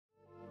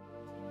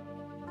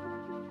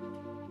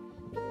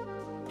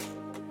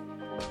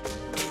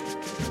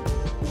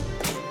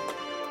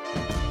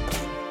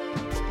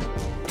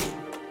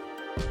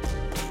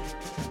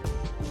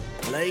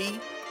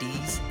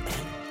Ladies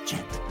and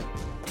gentlemen,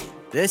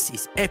 this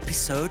is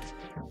episode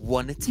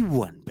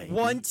 181, baby.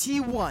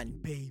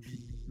 1T1,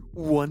 baby.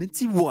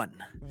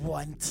 181.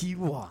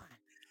 1T1.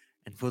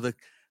 And for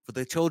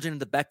the children in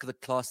the back of the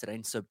class that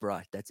ain't so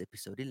bright, that's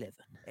episode 11.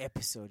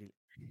 Episode.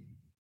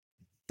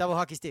 Double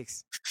hockey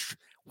sticks.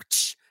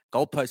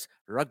 Goal post,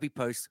 rugby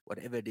post,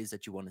 whatever it is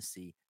that you want to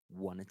see.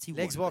 181.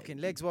 Legs walking,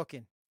 baby. legs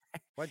walking.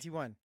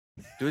 1T1.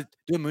 Do a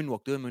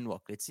moonwalk.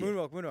 Let's see.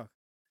 Moonwalk.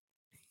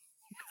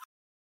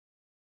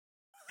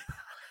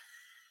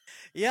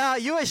 Yeah,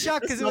 you were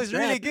shocked because it was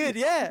really good.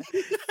 Yeah,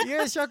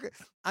 you're shocked.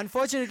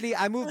 Unfortunately,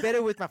 I move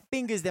better with my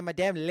fingers than my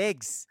damn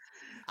legs.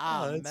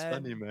 That's man.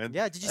 funny, man.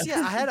 Yeah, did you see it?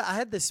 I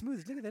had the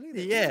smooth. Look at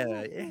that.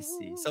 Yeah,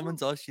 see.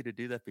 Someone's asked you to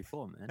do that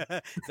before, man.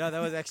 No,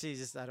 that was actually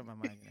just out of my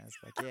mind. I was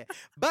like, yeah.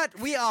 But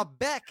we are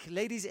back,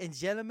 ladies and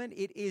gentlemen.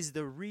 It is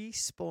the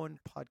Respawn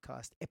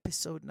Podcast,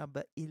 episode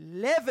number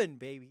 11,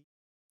 baby.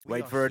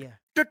 Wait for it.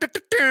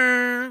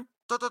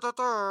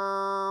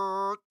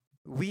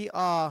 We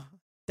are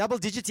double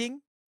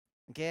digiting.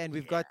 Okay, and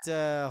we've got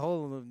a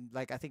whole,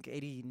 I think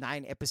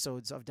 89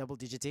 episodes of double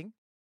digiting.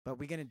 But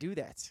we're going to do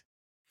that.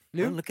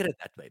 Lou? Don't look at it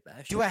that way,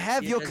 Bash. Do I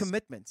have See your it as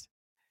commitment?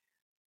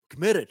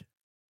 committed?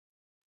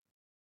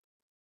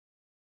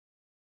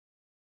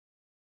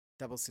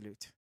 Double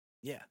salute.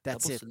 Yeah,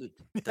 That's double it. salute.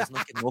 Does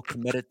not get more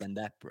committed than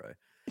that, bro.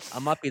 I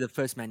might be the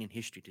first man in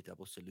history to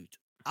double salute.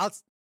 I'll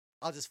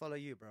just follow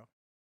you, bro.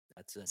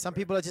 That's it. Some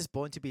bro. people are just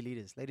born to be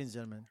leaders, ladies and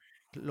gentlemen.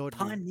 Lord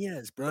Lou.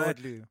 Pioneers, bro. Lord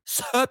Lou.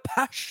 Sir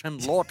Passion,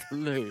 Lord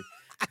Lou.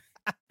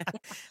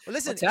 Well,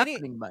 listen, What's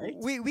happening, mate?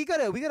 we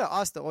gotta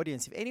ask the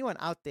audience if anyone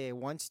out there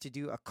wants to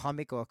do a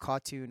comic or a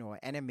cartoon or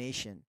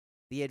animation,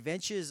 The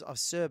Adventures of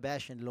Sir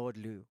Bash and Lord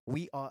Lou.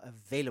 We are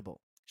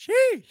available.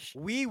 Sheesh.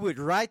 We would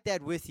write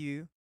that with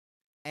you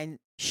and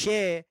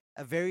share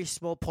a very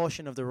small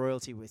portion of the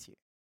royalty with you.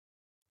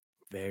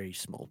 Very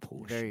small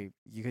portion.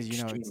 Because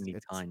Extremely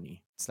it's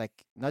tiny. It's like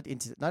not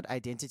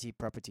identity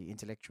property,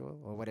 intellectual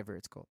or whatever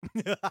it's called.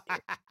 Yeah.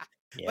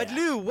 But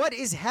Lou, what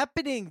is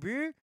happening,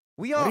 bro?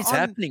 We are What is on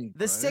happening, the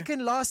bro?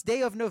 second last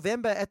day of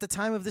November at the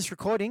time of this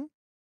recording,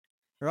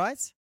 right?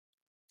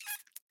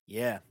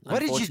 Yeah.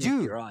 What did you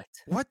unfortunately, do? Right.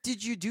 What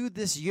did you do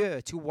this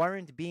year to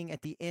warrant being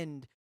at the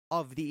end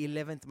of the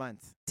 11th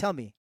month? Tell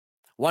me.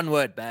 One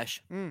word,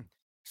 Bash. Mm.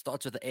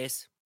 Starts with a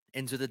S,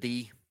 ends with a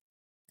D,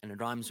 and it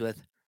rhymes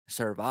with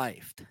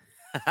survived.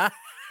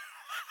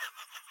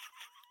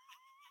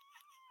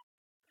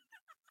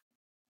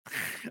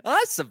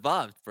 I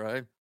survived,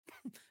 bro.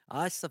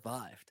 I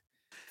survived.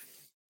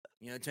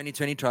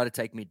 2020 tried to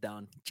take me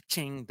down.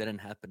 Ching, didn't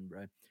happen,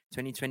 bro.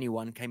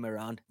 2021 came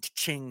around.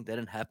 Ching,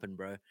 didn't happen,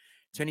 bro.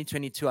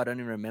 2022, I don't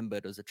even remember.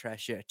 It was a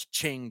trash year.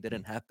 Ching,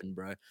 didn't happen,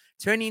 bro.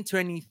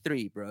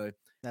 2023, bro.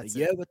 That's The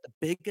year with the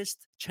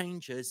biggest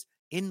changes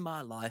in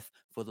my life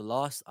for the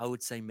last, I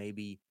would say,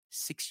 maybe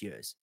 6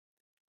 years.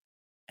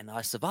 And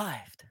I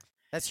survived.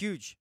 That's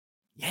huge.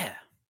 Yeah.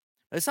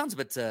 It sounds a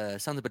bit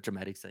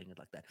dramatic saying it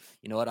like that.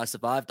 You know what? I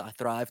survived. I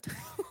thrived.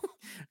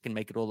 I can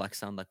make it all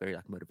sound very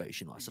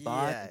motivational. I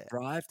survived, I Yeah.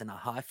 thrived, and I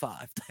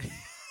high-fived.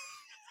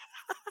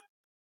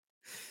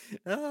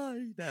 Oh,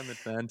 damn it,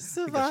 man. I think I should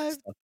Survived,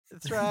 stop.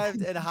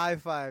 thrived, and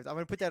high-fived. I'm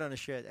gonna put that on a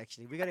shirt.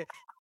 Actually, we gotta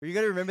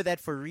remember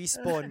that for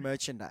Respawn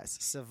merchandise.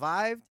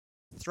 Survived,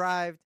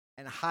 thrived,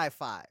 and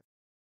high-fived.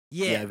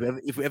 Yeah, Yeah,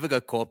 if we ever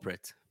go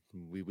corporate,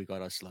 we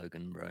got our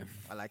slogan, bro.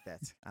 I like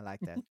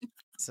that.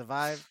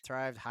 Survived,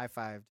 thrived,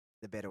 high-fived.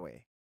 The better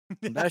way.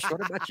 Bash,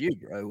 what about you,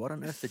 bro? What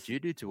on earth did you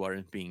do to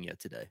warrant being here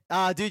today?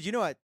 Dude, you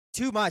know what?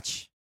 Too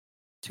much.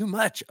 Too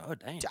much. Oh,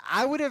 dang.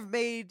 I would have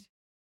made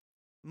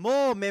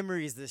more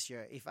memories this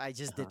year if I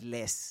just Uh-huh. did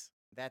less.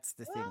 That's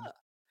the thing. Ah.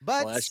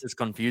 But Well, that's just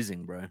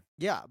confusing, bro.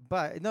 yeah,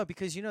 but no,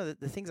 because the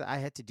things that I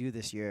had to do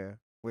this year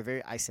were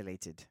very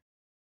isolated.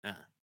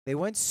 Ah. They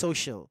weren't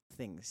social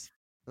things.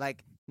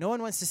 Like no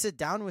one wants to sit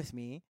down with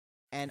me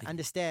and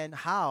understand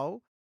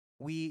how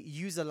we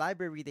use a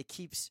library that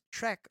keeps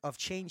track of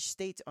change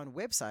state on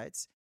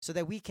websites so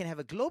that we can have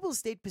a global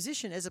state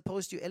position as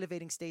opposed to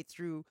elevating state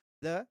through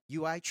the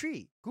UI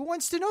tree. Who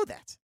wants to know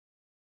that?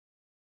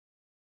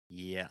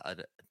 Yeah,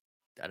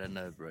 I don't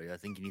know, bro. I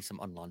think you need some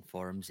online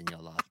forums in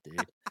your life,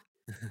 dude.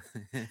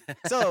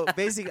 So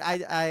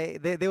basically,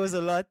 there was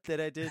a lot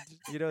that I did,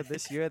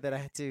 this year that I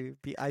had to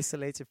be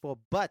isolated for.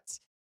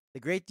 But the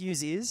great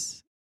news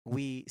is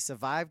we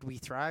survived, we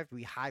thrived,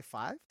 we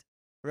high-fived,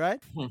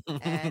 right?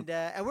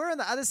 And we're on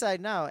the other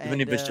side now. Even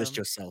and, if it's just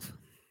yourself.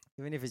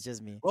 even if it's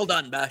just me. Well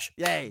done, Bash.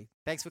 Yay!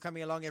 Thanks for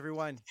coming along,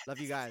 everyone. Love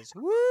you guys.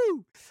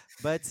 Woo!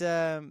 But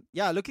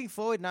yeah, looking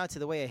forward now to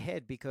the way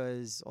ahead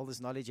because all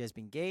this knowledge has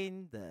been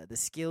gained. The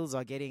skills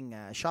are getting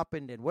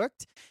sharpened and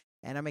worked,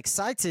 and I'm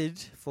excited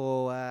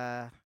for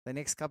the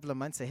next couple of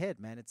months ahead,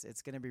 man.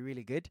 It's going to be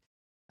really good.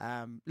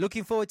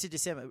 Looking forward to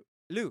December.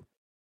 Lou,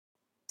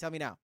 tell me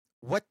now,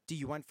 what do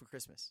you want for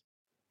Christmas?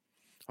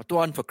 What do I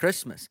want for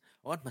Christmas?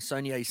 I want my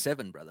Sony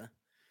A7, brother.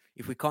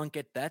 If we can't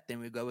get that, then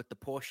we go with the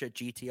Porsche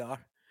GTR.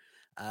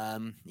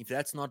 If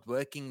that's not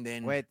working,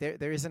 then Wait,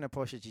 there isn't a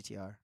Porsche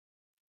GTR.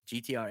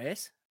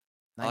 GTRS?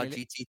 No,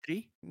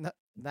 GT3? No,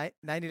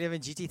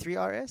 911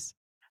 GT3 RS.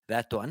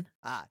 That one.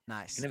 Ah, I can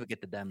nice. never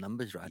get the damn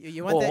numbers right.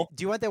 You want that? Or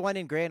Do you want that one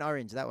in gray and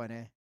orange? That one,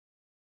 eh?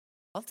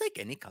 I'll take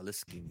any color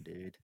scheme,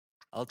 dude.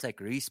 I'll take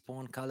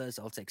respawn colors.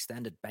 I'll take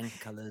standard bank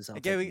colors. I'll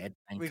Okay, take med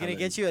bank we're gonna get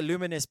colors. you a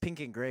luminous pink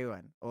and gray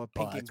one, or Oh,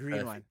 pink and it's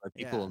green one. perfect. But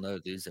people Yeah, will know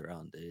these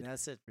around, dude.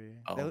 that's it, bro.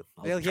 I'll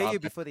They'll hear drive you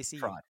that before they see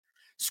you. pride.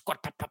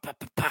 Squat, pa, pa, pa,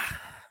 pa,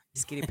 pa.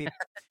 Skinny peep.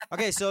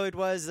 Okay, so it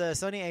was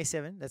Sony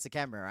A7. That's a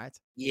camera, right?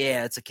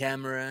 Yeah, it's a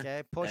camera.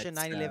 Okay, Porsche That's,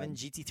 911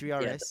 GT3 Yeah,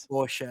 the RS.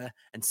 Porsche,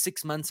 and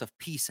 6 months of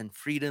peace and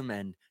freedom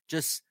and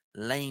just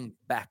laying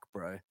back,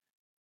 bro,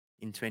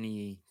 in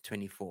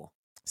 2024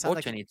 Sound or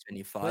like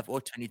 2025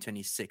 or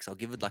 2026. I'll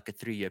give it like a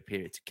 3-year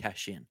period to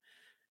cash in.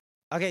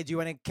 okay. Do you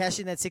want to cash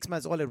in that 6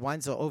 months all at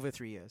once or over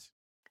 3 years?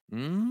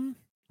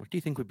 What do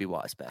you think would be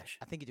wise, Bash?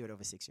 I think you do it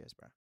over 6 years,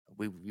 bro.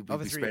 We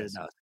Over 3 spread years.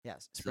 it out.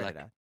 Yes, spread like-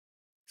 it out.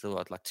 So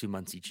what, like 2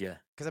 months each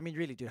year? Because I mean,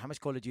 really, dude, how much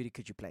Call of Duty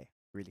could you play?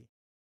 Really?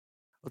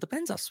 Well,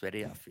 depends how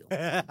sweaty I feel.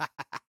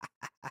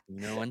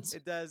 You know, once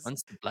It does.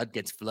 once the blood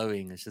gets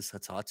flowing,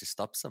 it's hard to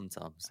stop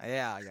sometimes.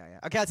 Yeah.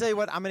 Okay, I'll tell you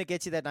what. I'm gonna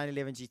get you that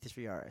 911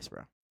 GT3 RS,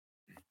 bro.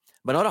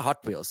 But not a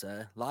Hot Wheels,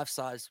 life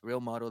size,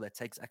 real model that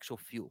takes actual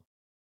fuel.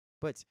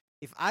 But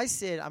if I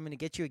said I'm gonna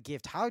get you a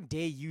gift, how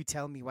dare you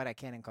tell me what I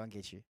can and can't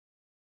get you?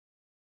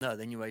 No,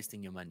 then you're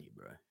wasting your money,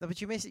 bro. No, but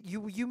you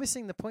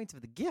missing the point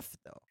of the gift,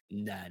 though.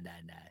 Nah.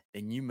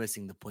 Then you're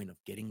missing the point of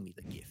getting me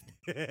the gift.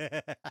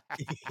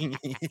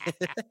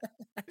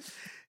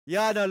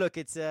 Yeah, no, look,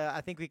 it's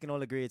I think we can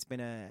all agree it's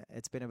been a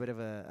bit of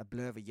a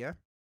blur of a year.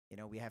 You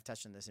know, we have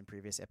touched on this in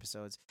previous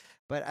episodes,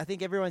 but I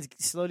think everyone's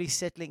slowly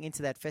settling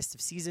into that festive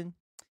season.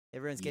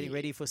 Everyone's getting Yeah.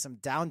 ready for some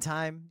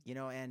downtime, you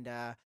know, and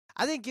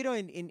I think, you know,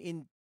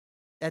 in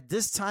at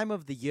this time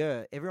of the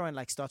year, everyone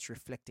like starts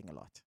reflecting a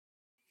lot.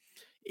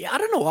 Yeah, I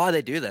don't know why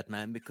they do that,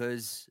 man,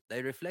 because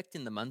they reflect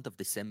in the month of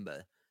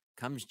December.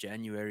 Comes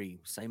January,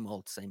 same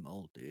old,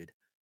 dude.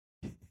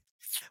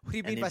 What do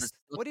you And mean by if it's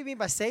not- what do you mean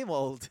by same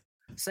old?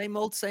 Same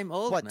old,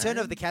 What, turn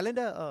of man. the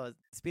calendar? Oh,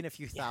 it's been a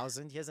few Yeah.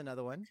 thousand. Here's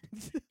another one.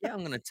 Yeah,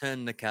 I'm gonna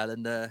turn the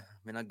calendar.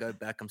 When I go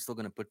back, I'm still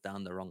gonna put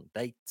down the wrong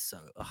date.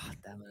 So, oh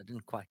damn it, I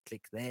didn't quite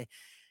click there.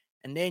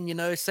 And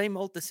then same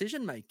old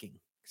decision making.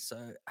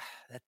 So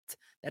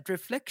that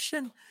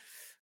reflection.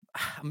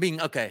 I'm being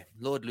okay.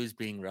 Lord Lou's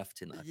being rough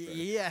tonight. Bro.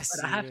 Yes.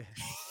 But I have.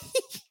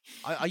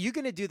 Are you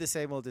gonna do the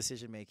same old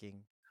decision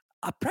making?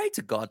 I pray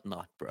to God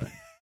not, bro.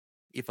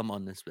 If I'm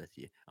honest with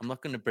you, I'm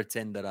not going to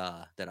pretend that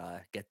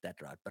I get that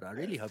right, but I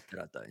really hope that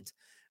I don't.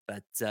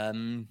 But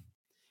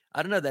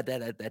I don't know,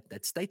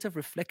 that state of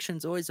reflection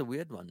is always a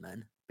weird one,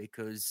 man,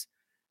 because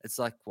it's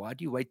like, why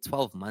do you wait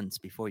 12 months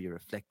before you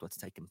reflect what's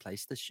taken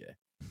place this year?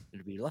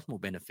 It'd be a lot more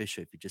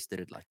beneficial if you just did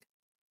it like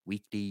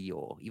weekly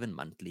or even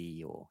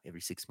monthly or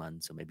every 6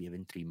 months or maybe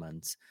even 3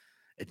 months.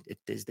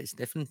 There's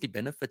definitely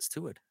benefits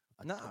to it.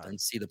 I No. don't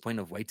see the point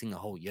of waiting a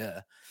whole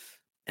year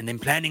and then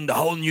planning the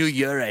whole new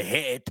year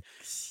ahead.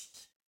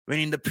 When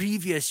in the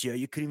previous year,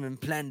 you could even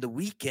plan the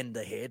weekend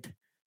ahead.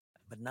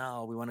 But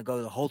now we want to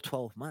go the whole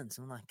 12 months.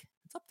 I'm like,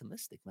 it's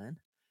optimistic, man.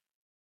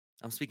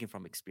 I'm speaking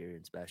from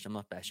experience, Bash. I'm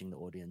not bashing the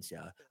audience.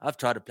 Yeah, I've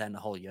tried to plan the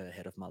whole year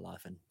ahead of my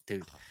life. And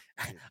dude,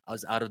 I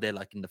was out of there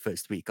like in the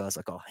first week. I was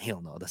like, oh,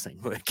 hell no, this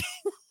ain't working.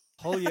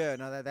 Whole year?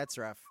 No, that's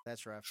rough.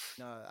 That's rough.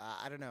 No,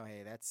 I don't know.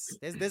 Hey,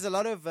 there's a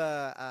lot of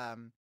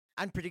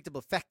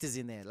unpredictable factors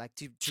in there. Like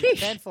to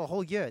plan for a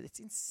whole year, it's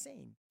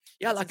insane.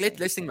 Yeah, That's like insane.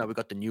 let's think about. We've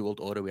got the New World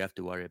Order we have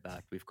to worry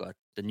about. We've got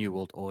the New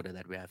World Order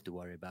that we have to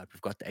worry about.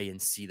 We've got the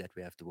ANC that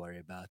we have to worry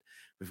about.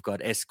 We've got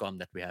ESCOM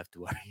that we have to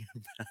worry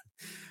about.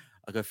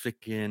 I got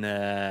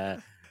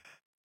freaking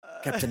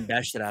Captain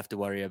Dash that I have to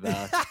worry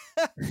about.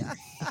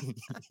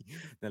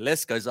 The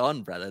list goes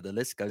on, brother. The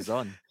list goes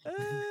on.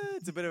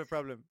 It's a bit of a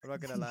problem. I'm not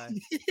gonna lie.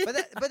 But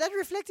that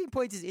reflecting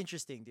point is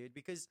interesting, dude,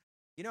 because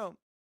you know,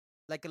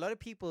 like a lot of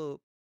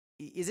people,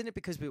 isn't it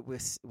because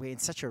we're in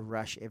such a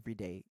rush every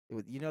day?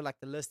 You know, like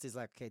the list is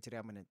like, okay, today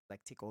I'm gonna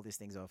like tick all these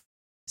things off.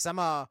 Some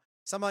are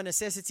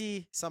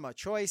necessity, some are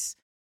choice,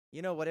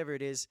 you know, whatever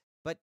it is.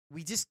 But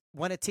we just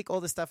want to tick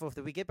all the stuff off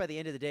that we get by the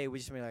end of the day. We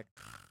just be like,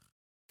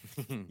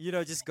 you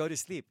know, just go to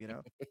sleep, you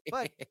know.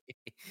 But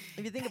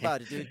if you think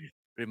about it, dude.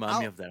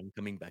 Remind me of that. I'm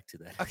coming back to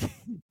that. Okay.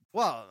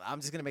 Well,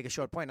 I'm just gonna make a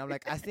short point. I'm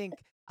like, I think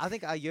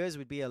our years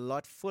would be a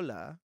lot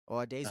fuller, or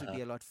our days would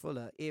be a lot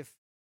fuller if,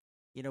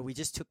 you know, we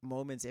just took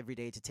moments every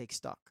day to take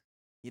stock.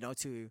 You know,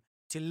 to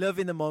live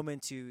in the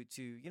moment, to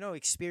you know,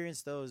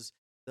 experience those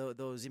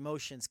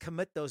emotions,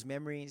 commit those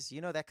memories, you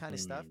know, that kind of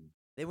stuff.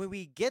 Then when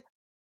we get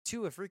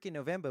to a freaking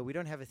November, we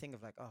don't have a thing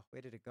of like, oh,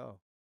 where did it go?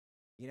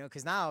 You know,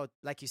 because now,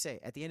 like you say,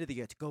 at the end of the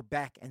year, to go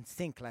back and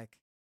think like,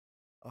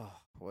 oh,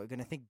 we're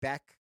gonna think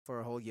back for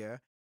a whole year,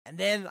 and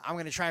then I'm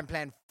gonna try and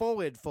plan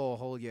forward for a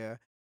whole year.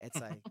 It's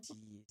like,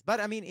 geez. But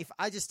I mean, if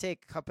I just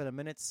take a couple of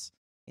minutes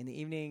in the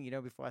evening, you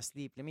know, before I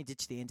sleep, let me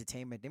ditch the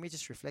entertainment. Let me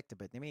just reflect a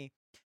bit. Let me,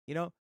 you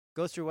know,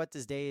 go through what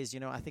this day is. You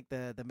know, I think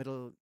the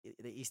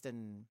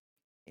Eastern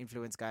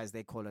influence guys,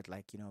 they call it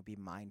like, you know, be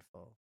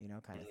mindful, you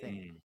know, kind of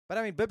thing. But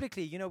I mean,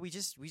 biblically, you know, we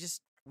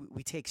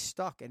take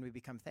stock and we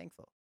become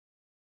thankful.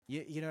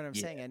 You know what I'm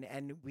Yeah. saying?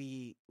 And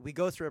we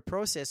go through a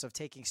process of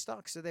taking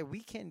stock so that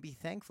we can be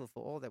thankful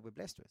for all that we're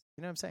blessed with.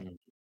 You know what I'm saying? Mm.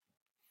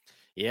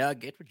 Yeah, I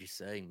get what you're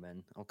saying,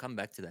 man. I'll come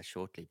back to that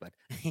shortly. But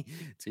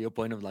to your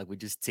point of like, we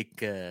just tick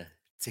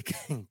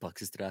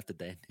boxes throughout the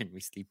day and we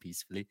sleep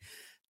peacefully.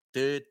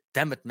 Dude,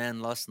 damn it,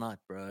 man. Last night,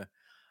 bro.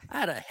 I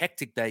had a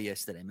hectic day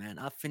yesterday, man.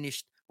 I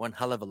finished one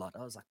hell of a lot.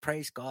 I was like,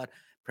 praise God,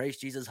 praise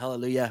Jesus,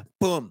 hallelujah.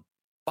 Boom.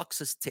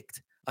 Boxes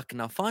ticked. I can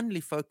now finally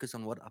focus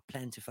on what I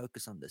plan to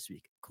focus on this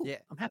week. Cool. Yeah.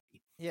 I'm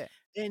happy. Yeah.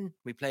 Then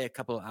we play a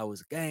couple of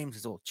hours of games.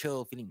 It's all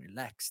chill, feeling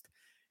relaxed.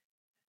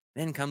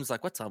 Then comes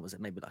like, what time was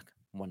it? Maybe like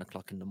 1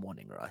 o'clock in the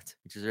morning, right?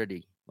 Which is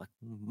already like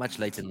much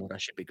later than what I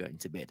should be going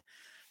to bed.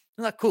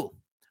 I'm like, cool.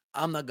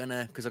 I'm not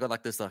gonna, because I got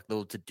like this like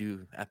little to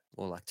do app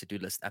or like to do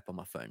list app on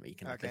my phone where you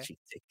can like Okay. actually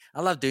tick.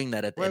 I love doing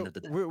that at the Well, end of the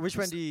day. which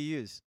one Just do you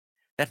use?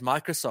 that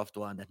Microsoft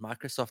one, that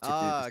Microsoft to do,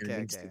 Oh, because it okay,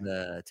 links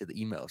okay. to the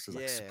emails. So it's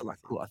like Yeah, super I'm like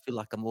with you. cool. I feel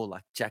like I'm all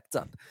like jacked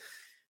up.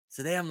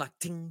 So there I'm like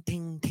ting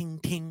ting ting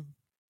ting.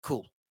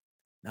 Cool.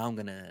 Now I'm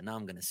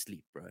gonna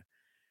sleep, bro.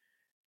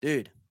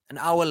 Dude, an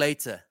hour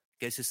later,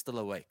 guess who's still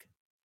awake?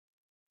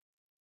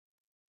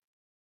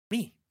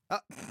 Me. Oh,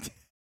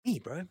 Me,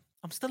 bro.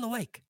 I'm still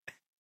awake.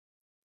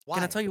 why?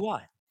 Can I tell you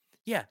why?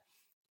 Yeah,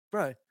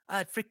 bro. I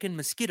had freaking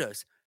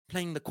mosquitoes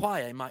playing the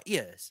choir in my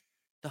ears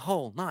the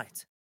whole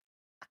night.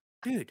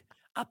 Dude,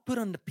 I put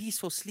on the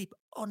peaceful sleep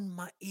on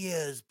my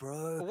ears,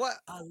 bro. What?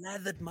 I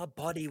lathered my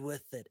body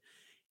with it.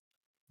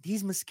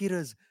 These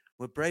mosquitoes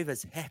were brave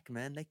as heck,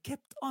 man. They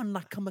kept on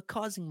like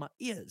kamikazing my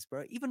ears,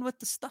 bro, even with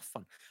the stuff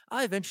on.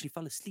 I eventually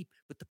fell asleep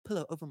with the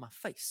pillow over my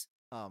face.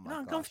 Oh You my know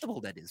how gosh.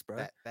 uncomfortable that is,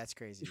 bro. That's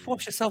crazy. You Yeah.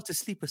 force yourself to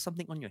sleep with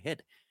something on your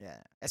head.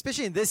 Yeah.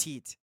 Especially in this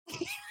heat.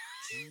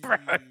 Bro.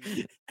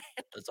 Gee.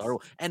 It's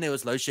horrible. And there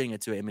was load shedding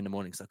at 2 a.m. in the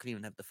morning, so I couldn't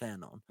even have the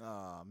fan on.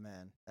 Oh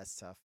man, that's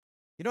tough.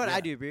 You know what I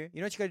Yeah. do, bro?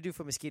 You know what you got to do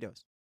for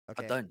mosquitoes? I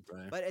Okay. don't,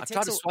 bro. But it I try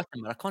takes to a- swat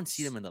them, but I can't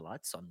see them when the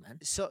lights on, man.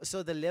 So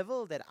the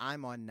level that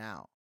I'm on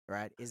now,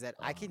 right, is that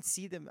I Oh. can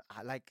see them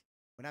like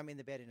when I'm in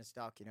the bed and it's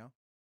dark,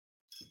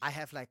 I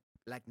have like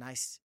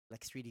nice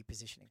like 3D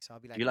positioning. So I'll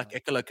be like, You like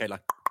echolocate,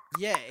 like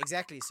yeah,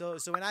 exactly. So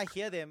when I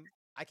hear them,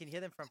 I can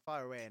hear them from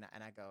far away,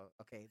 and I go,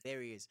 okay, there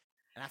he is,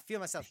 and I feel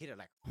myself hit it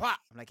like, what?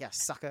 I'm like, yeah,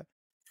 sucker,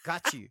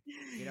 got you,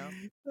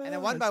 And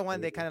then one by one,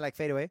 they kind of like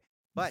fade away.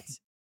 But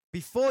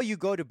before you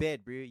go to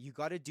bed, bro, you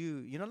got to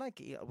do, like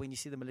when you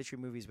see the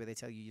military movies where they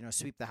tell you,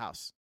 sweep the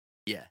house.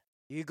 Yeah.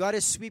 You got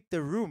to sweep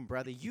the room,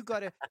 brother. You got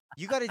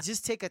to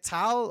just take a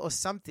towel or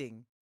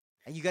something,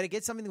 and you got to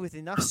get something with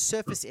enough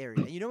surface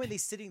area. And when they're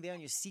sitting there on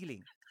your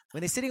ceiling,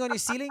 when they're sitting on your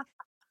ceiling,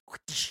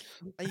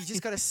 and you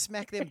just got to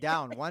smack them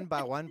down one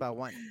by one by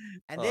one.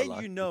 And I then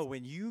like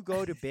when you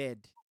go to bed,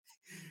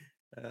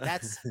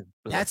 that's the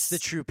Bliss.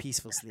 true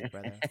peaceful sleep,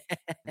 brother.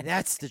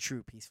 That's the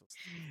true peaceful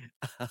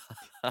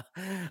sleep.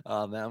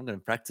 Oh man, I'm gonna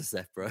practice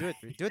that, bro. Do it,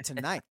 bro. Do it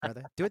tonight,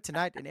 brother. Do it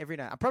tonight and every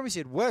night. I promise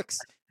you, it works.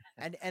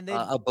 And then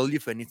I'll bill you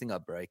for anything I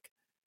break.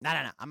 no,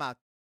 I'm out.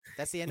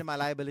 That's the end of my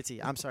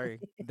liability. I'm sorry.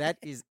 That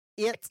is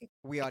it.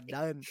 We are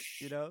done.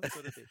 Sort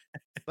of thing.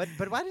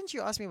 But why didn't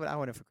you ask me what I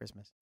wanted for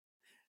Christmas?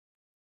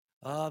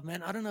 Oh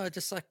man, I don't know.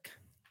 Just like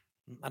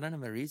I don't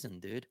have a reason,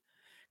 dude.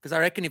 Because I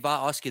reckon if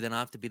I ask you, then I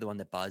have to be the one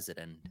that buys it,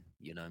 and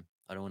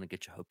I don't want to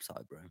get your hopes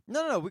high, bro.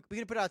 No. We're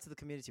gonna put it out to the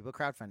community. We'll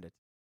crowdfund it.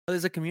 Oh,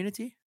 there's a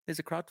community. There's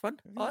a crowdfund.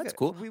 We Oh, that's got-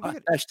 cool. we All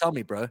right, got- Ash, tell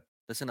me, bro.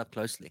 Listen up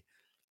closely.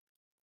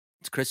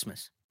 It's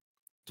Christmas,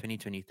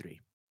 2023.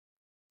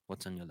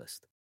 What's on your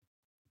list?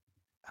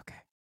 Okay.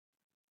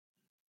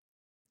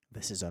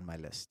 This is on my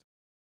list.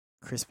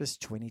 Christmas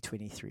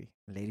 2023.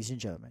 Ladies and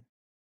gentlemen,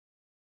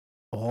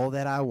 all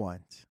that I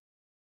want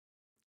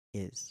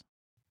is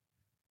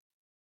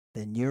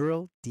the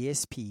Neural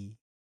DSP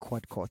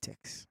Quad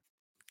Cortex.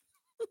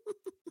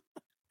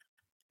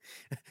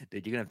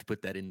 Dude, you're gonna have to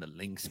put that in the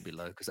links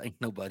below because ain't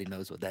nobody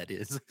knows what that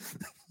is.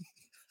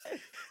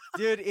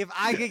 Dude, if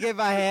I could get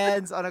my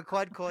hands on a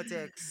Quad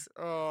Cortex,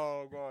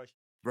 oh gosh.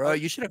 Bro,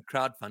 you should have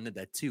crowdfunded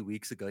that 2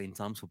 weeks ago in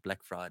time for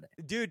Black Friday.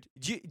 Dude,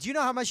 do you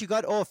know how much you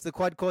got off the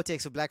Quad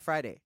Cortex for Black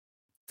Friday?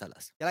 Tell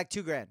us. They're like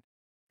 $2,000.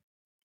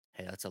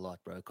 Hey, that's a lot,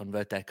 bro.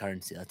 Convert that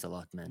currency. That's a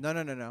lot, man.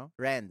 No.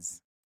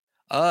 Rands.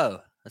 Oh,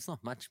 that's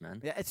not much,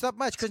 man. Yeah, it's not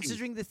much That's cheap.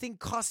 considering the thing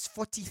costs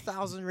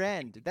 40,000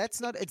 Rand.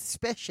 That's not, it's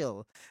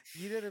special.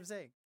 You know what I'm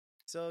saying?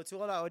 So to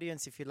all our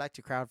audience, if you'd like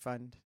to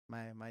crowdfund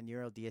my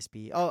Neural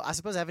DSP. Oh, I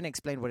suppose I haven't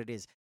explained what it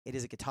is. It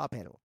is a guitar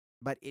pedal,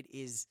 but it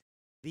is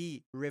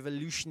the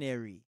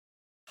revolutionary,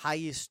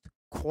 highest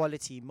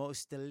quality,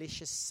 most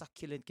delicious,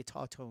 succulent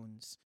guitar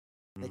tones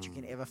that you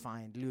can ever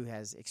find. Lou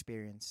has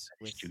experience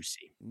with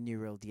Juicy.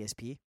 Neural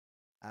DSP.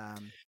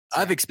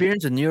 I've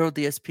experienced with Neural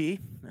DSP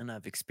and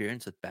I've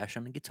experienced with Bash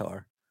on the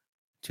guitar.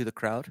 To the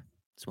crowd,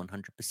 it's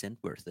 100%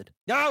 worth it.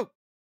 No!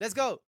 Let's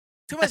go!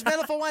 Too much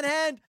metal for one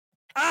hand!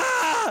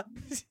 Ah!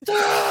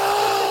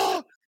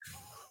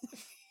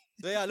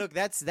 So yeah, look,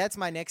 that's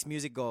my next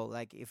music goal.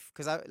 Like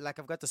because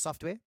I've got the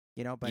software,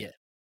 but Yeah.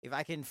 if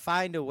I can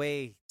find a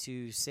way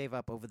to save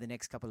up over the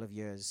next couple of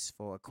years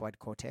for a quad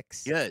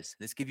cortex. Yes,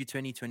 let's give you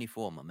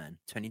 2024, my man.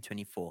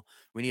 2024.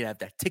 We need to have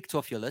that ticked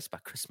off your list by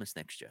Christmas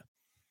next year.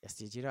 Yes,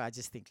 dude. You know, I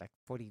just think like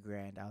 40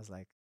 grand. I was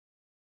like,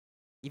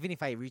 even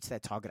if I reach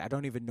that target, I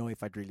don't even know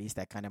if I'd release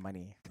that kind of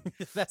money.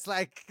 That's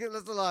a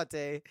lot,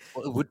 eh?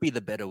 Well, it would be the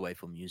better way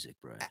for music,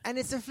 bro. And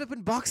it's a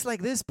flipping box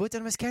like this, but I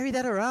must carry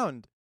that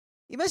around.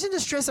 Imagine the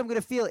stress I'm gonna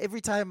feel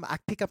every time I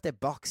pick up that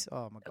box.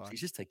 Oh my god. You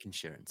just take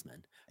insurance,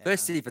 man. Yeah.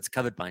 First, see if it's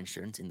covered by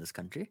insurance in this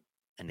country,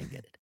 and then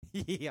get it.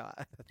 Yeah,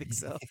 I think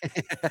so.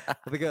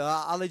 I think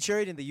I'll insure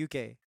it in the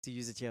UK to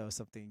use it here or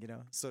something, you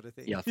know, sort of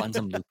thing. Yeah, find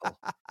some loophole.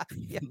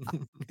 Yeah.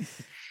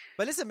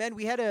 But listen, man,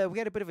 we had a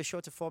bit of a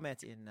shorter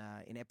format in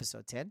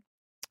episode 10,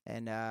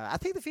 and I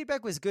think the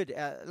feedback was good.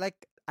 Like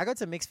I got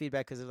some mixed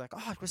feedback because it was like,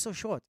 oh, it was so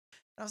short.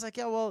 And I was like,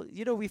 yeah, well,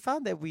 you know, we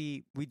found that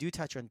we do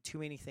touch on too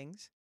many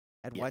things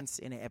at once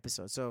in an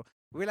episode, so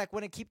we like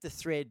want to keep the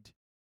thread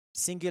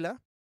singular,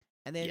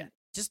 and then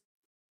just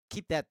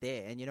keep that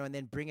there, and you know, and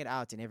then bring it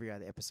out in every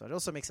other episode. It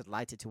also makes it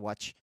lighter to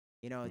watch.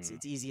 You know,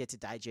 it's easier to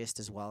digest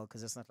as well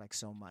because it's not like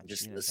so much.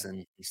 Just you know,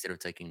 listen instead of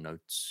taking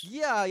notes.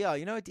 Yeah.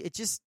 You know, it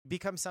just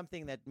becomes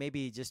something that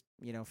maybe just,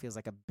 you know, feels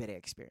like a better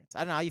experience. I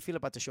don't know how you feel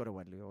about the shorter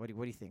one, Lou. What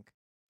do you think?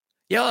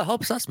 Yeah, it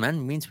helps us, man.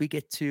 It means we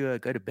get to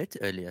go to bed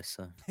earlier.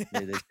 So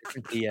there's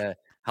definitely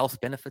health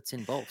benefits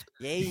involved.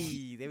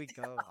 Yay! There we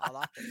go. I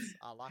like this.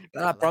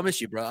 But I promise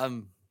you, bro,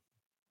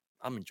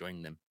 I'm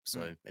enjoying them.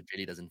 So it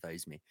really doesn't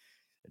faze me.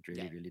 It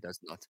really does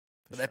not.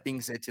 But that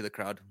being said, to the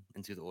crowd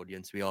and to the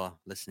audience, we are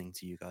listening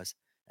to you guys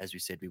as we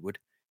said we would.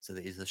 So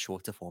there is a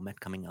shorter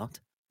format coming out.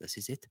 This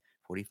is it,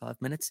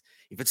 45 minutes.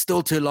 If it's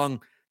still too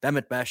long, damn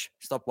it, Bash,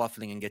 stop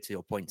waffling and get to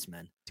your points,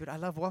 man. Dude, I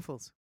love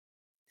waffles.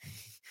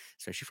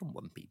 Especially from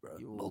Wimpy, bro.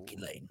 Milky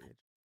Lane.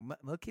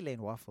 Milky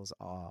Lane waffles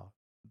are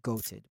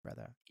goated,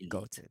 brother. Elite.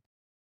 Goated.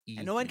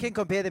 And no one can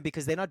compare them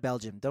because they're not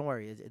Belgium. Don't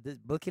worry.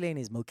 Milky Lane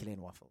is Milky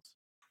Lane waffles.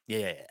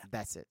 Yeah.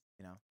 That's it,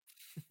 you know.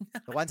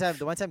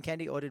 The one time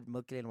Candy ordered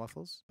Milky Lane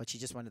waffles, but she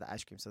just wanted the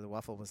ice cream, so the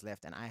waffle was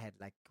left, and I had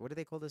like, what do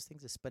they call those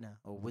things? A spinner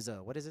or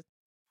whizzer? What is it?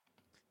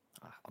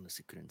 I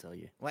honestly couldn't tell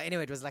you. Well,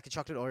 anyway, it was like a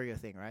chocolate Oreo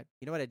thing, right?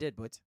 You know what I did,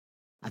 but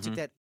I took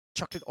that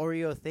chocolate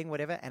Oreo thing,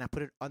 whatever, and I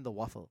put it on the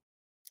waffle.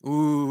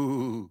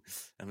 Ooh,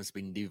 that must have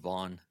been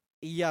divine.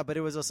 Yeah, but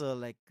it was also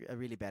like a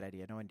really bad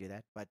idea. No one do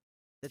that. But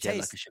the taste,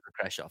 like a sugar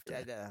crash after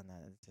that. No,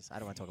 I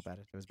don't want to talk about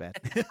it. It was bad.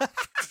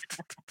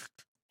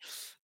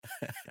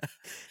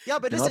 Yeah,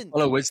 but listen. Do not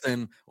follow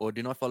wisdom or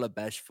do not follow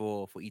Bash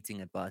for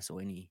eating advice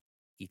or any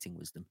eating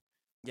wisdom.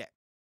 Yeah.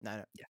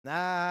 No. Yeah.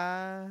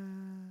 No.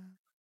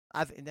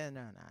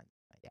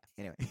 Yeah.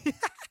 Anyway.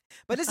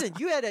 But listen,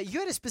 you had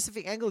a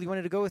specific angle you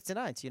wanted to go with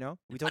tonight, you know?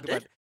 We're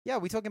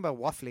talking about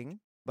waffling,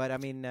 but I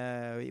mean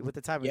with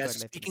the time we've got left.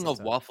 Speaking of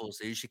waffles,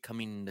 they usually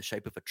come in the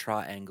shape of a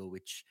triangle,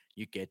 which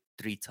you get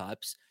 3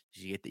 types.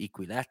 You get the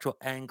equilateral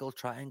angle,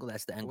 triangle.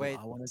 That's the angle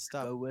I wanted to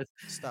go with.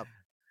 Stop.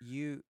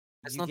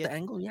 That's not the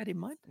angle you had in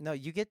mind? No,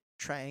 you get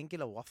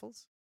triangular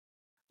waffles?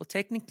 Well,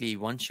 technically,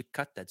 once you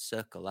cut that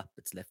circle up,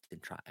 it's left in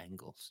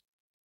triangles.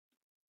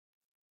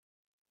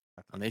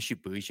 Okay. Unless you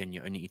Parisian,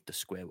 you only eat the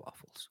square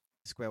waffles.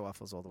 Square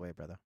waffles all the way,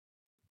 brother.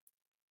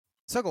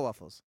 Circle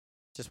waffles.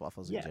 Just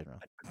waffles in general.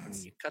 But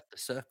when you cut the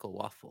circle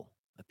waffle,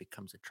 it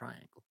becomes a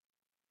triangle.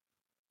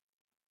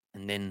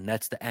 And then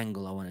that's the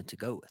angle I wanted to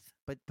go with.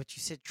 But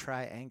you said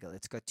triangle.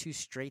 It's got 2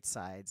 straight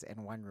sides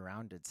and 1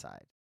 rounded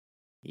side.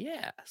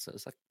 Yeah, so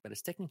it's like, but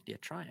it's technically a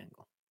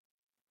triangle.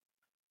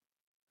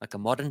 Like a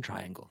modern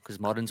triangle, because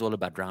modern's all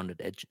about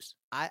rounded edges.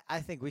 I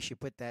think we should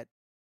put that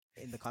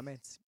in the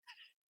comments.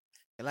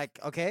 Like,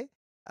 okay,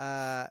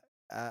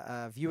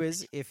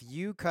 viewers, if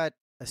you cut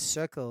a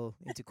circle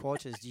into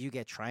quarters, do you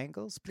get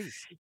triangles? Please.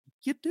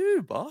 You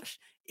do, Bosh.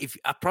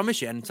 I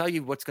promise you, and I'll tell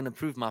you what's going to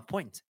prove my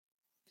point.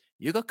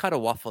 You go cut a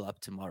waffle up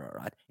tomorrow,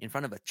 right? In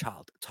front of a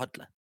child, a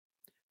toddler.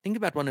 Think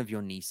about one of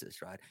your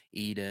nieces, right?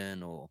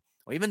 Eden or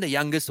even the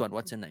youngest one.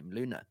 What's her name?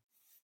 Luna,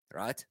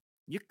 right?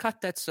 You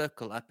cut that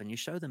circle up and you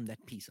show them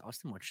that piece.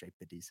 Ask them what shape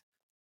it is.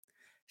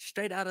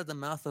 Straight out of the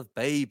mouth of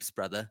babes,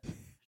 brother.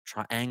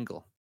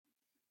 Triangle.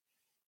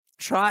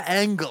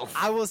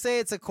 I will say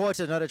it's a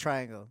quarter, not a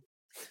triangle.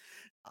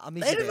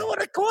 They don't know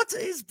what a quarter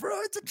is,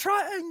 bro. It's a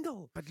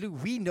triangle. But Lou,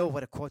 we know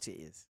what a quarter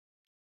is.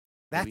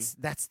 That's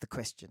the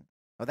question.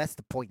 Or that's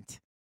the point.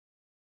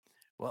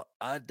 Well,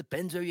 it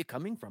depends where you're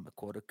coming from. A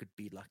quarter could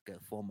be like a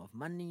form of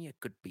money. It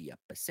could be a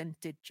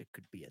percentage. It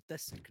could be a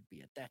this. It could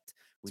be a that.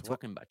 We're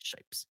talking about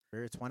shapes.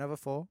 It's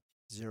 1/4,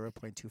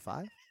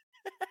 0.25.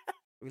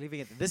 We're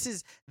leaving it. This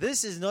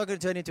is not going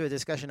to turn into a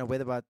discussion of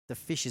whether about the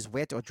fish is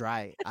wet or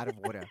dry out of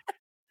water.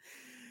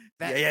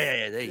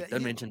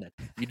 Don't mention that.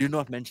 You do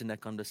not mention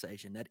that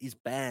conversation. That is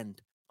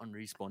banned on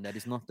Respawn. That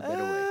is not the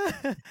better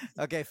way.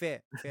 Okay,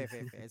 fair.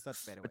 It's not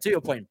the better way. But to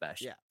your point,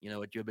 Bash. Yeah. You know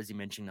what you're busy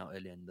mentioning now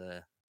earlier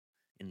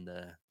in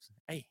the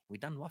hey, we're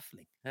done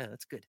waffling. Yeah,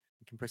 that's good.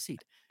 We can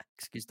proceed.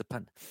 Excuse the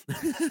pun.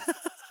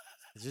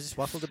 You just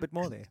waffled a bit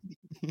more there.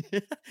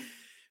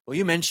 Well,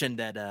 you mentioned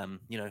that,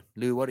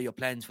 Lou, what are your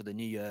plans for the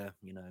new year?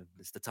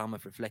 It's the time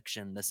of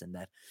reflection, this and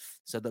that.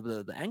 So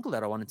the angle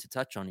that I wanted to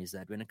touch on is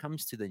that when it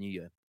comes to the new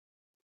year,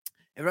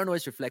 everyone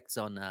always reflects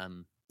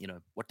on,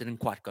 what didn't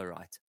quite go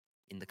right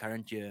in the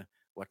current year,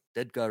 what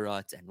did go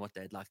right, and what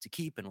they'd like to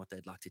keep and what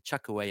they'd like to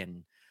chuck away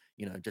and,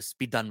 just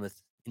be done with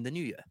in the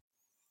new year.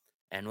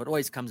 And what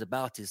always comes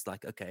about is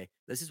like, okay,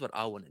 this is what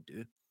I want to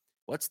do.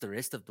 What's the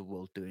rest of the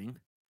world doing?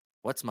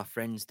 What's my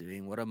friends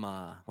doing? What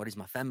is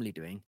my family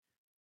doing?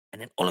 And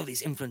then all of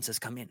these influences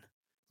come in.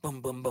 Boom,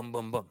 boom, boom,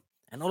 boom, boom.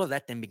 And all of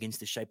that then begins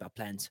to shape our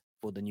plans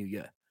for the new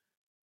year.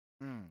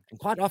 Mm. And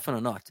quite often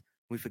or not,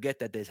 we forget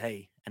that there's,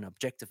 an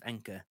objective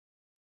anchor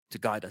to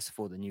guide us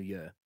for the new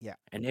year. Yeah.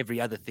 And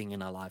every other thing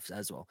in our lives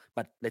as well.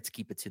 But let's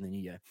keep it to the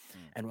new year. Mm.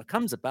 And what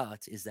comes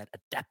about is that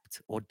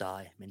adapt or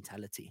die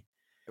mentality.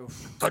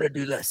 Oof. Got to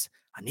do this.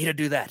 I need to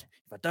do that.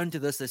 If I don't do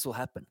this, this will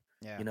happen.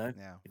 Yeah.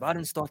 Yeah. If I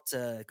don't start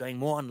going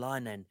more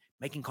online and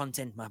making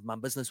content, my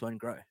business won't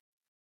grow.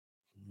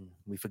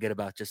 We forget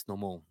about just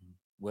normal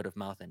word of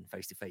mouth and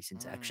face-to-face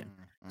interaction.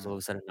 Because all of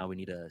a sudden now we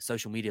need a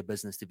social media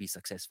business to be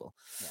successful.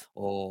 Yeah.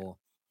 Or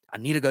I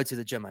need to go to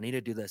the gym. I need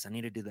to do this. I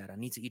need to do that. I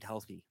need to eat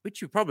healthy,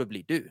 which you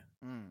probably do.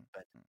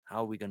 But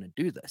how are we going to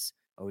do this?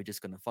 Are we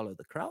just going to follow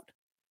the crowd?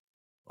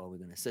 Or are we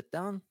going to sit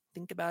down,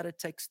 think about it,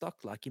 take stock,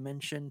 like you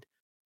mentioned,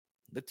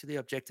 look to the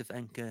objective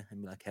anchor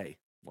and be like, hey,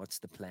 what's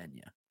the plan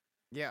here?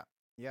 Yeah.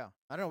 Yeah.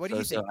 I don't know. What do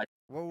you think?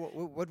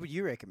 What would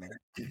you recommend?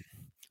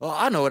 Well,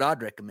 I know what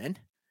I'd recommend.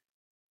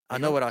 I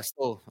know go. what I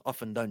still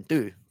often don't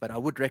do, but I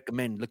would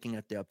recommend looking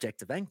at the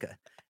objective anchor.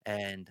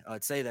 And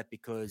I'd say that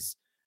because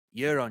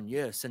year on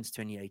year since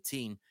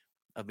 2018,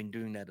 I've been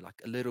doing that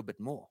like a little bit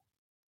more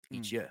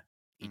each year,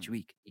 each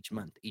week, each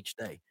month, each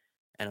day.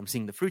 And I'm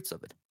seeing the fruits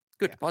of it.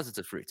 Good, Yeah.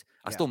 positive fruit.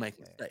 I Yeah, still make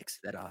yeah, yeah. mistakes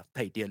that I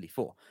pay dearly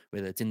for,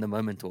 whether it's in the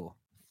moment or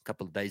a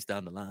couple of days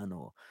down the line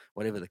or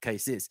whatever the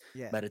case is.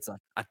 Yeah. But it's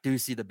like I do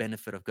see the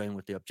benefit of going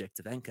with the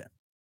objective anchor.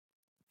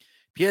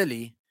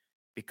 Purely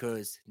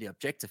because the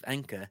objective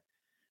anchor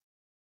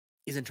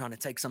isn't trying to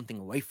take something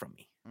away from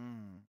me.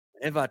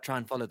 Whenever I try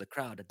and follow the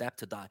crowd,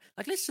 adapt or die.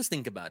 Like, let's just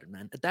think about it,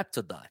 man. Adapt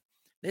or die.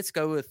 Let's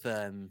go with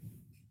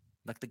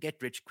like the get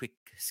rich quick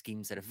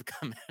schemes that have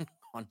come and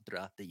gone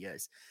throughout the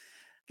years.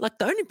 Like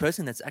the only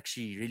person that's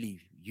actually really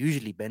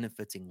usually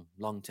benefiting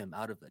long term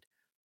out of it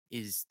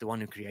is the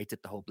one who created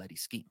the whole bloody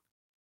scheme.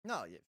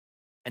 No. Yeah.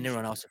 And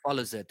everyone else who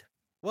follows it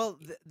Well,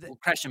 will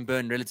crash and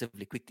burn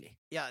relatively quickly.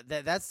 yeah,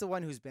 that's the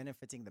one who's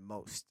benefiting the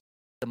most.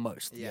 The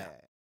most. Yeah.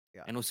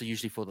 And also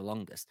usually for the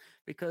longest.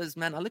 Because,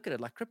 man, I look at it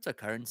like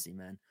cryptocurrency,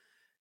 man.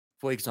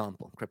 For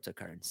example,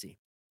 cryptocurrency.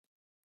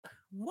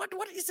 What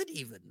is it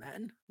even,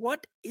 man?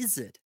 What is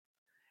it?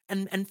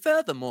 And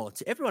furthermore,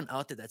 to everyone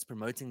out there that's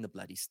promoting the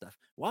bloody stuff,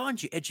 why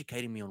aren't you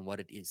educating me on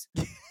what it is?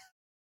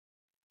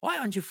 Why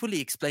aren't you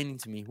fully explaining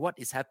to me what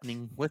is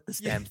happening with this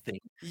damn thing?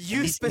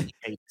 You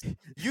specifically.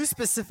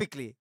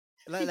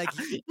 Like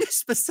you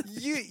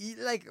specifically. you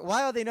like,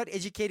 why are they not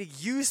educating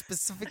you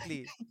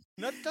specifically?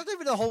 Not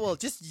even the whole world,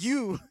 just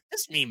you.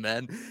 Just me,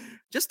 man.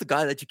 Just the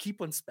guy that you keep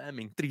on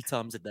spamming 3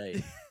 times a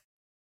day.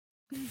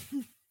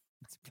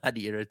 It's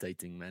bloody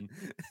irritating, man.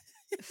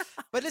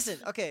 But listen,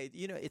 okay,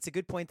 it's a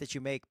good point that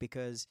you make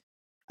because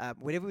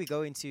whenever we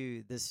go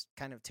into this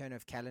kind of turn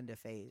of calendar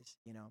phase,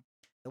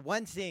 the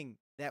one thing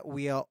that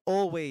we are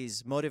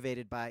always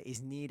motivated by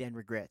is need and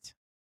regret.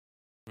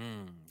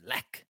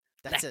 Lack.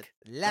 That's lack. it.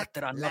 Lack. What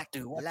did I not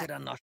do? What lack. did I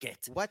not get?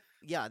 What?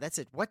 Yeah, that's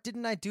it. What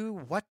didn't I do?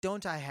 What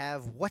don't I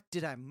have? What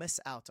did I miss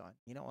out on?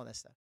 All that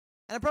stuff.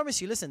 And I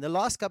promise you, listen, the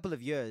last couple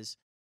of years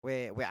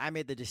where I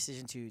made the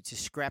decision to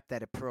scrap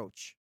that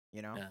approach,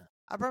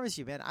 I promise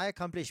you, man, I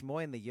accomplished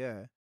more in the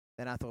year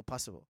than I thought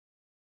possible.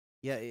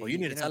 Yeah. Well, you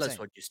need to know tell what I'm us saying?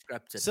 what you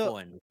scrapped it So- for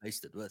and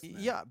replaced it with. Man.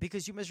 Yeah,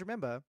 because you must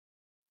remember,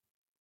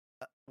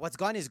 what's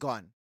gone is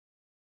gone.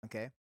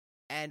 Okay.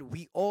 And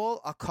we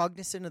all are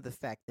cognizant of the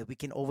fact that we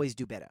can always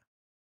do better.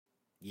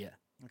 Yeah.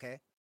 Okay.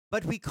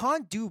 But we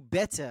can't do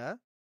better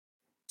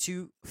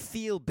to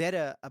feel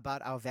better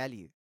about our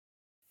value,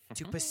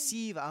 to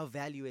perceive our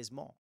value as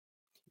more.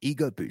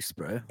 Ego boost,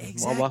 bro.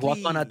 Exactly.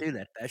 Why can't I do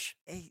that, Bash?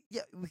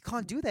 Yeah, we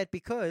can't do that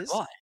because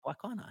Why? Why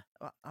can't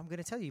I? I'm going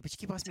to tell you, but you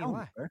keep asking Tell me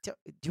me, why. bro.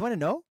 Do you want to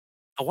know?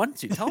 I want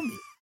to. Tell me.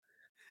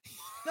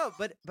 No,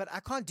 but I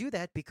can't do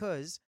that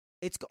because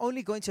it's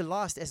only going to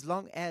last as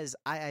long as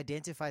I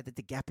identify that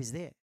the gap is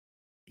there.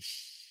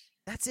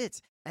 That's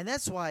it. And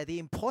that's why the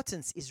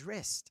importance is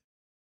rest.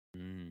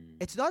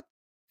 It's not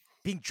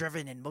being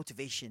driven and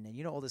motivation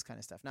and all this kind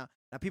of stuff. Now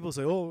people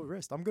say, "Oh,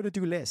 rest. I'm going to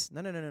do less."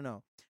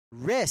 No.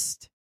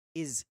 Rest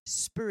is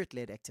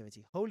spirit-led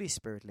activity, Holy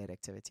Spirit-led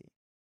activity.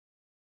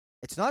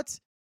 It's not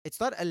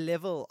a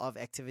level of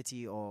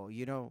activity or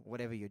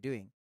whatever you're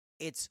doing.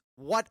 It's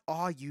what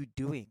are you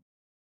doing?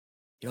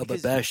 Yo,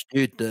 Because- but Bash,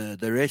 dude,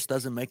 the rest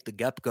doesn't make the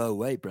gap go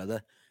away,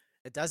 brother.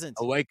 It doesn't.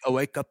 I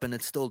wake up and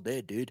it's still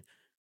there, dude.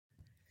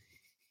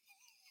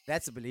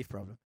 That's a belief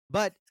problem.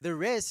 But the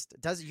rest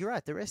does. You're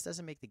right. The rest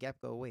doesn't make the gap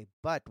go away.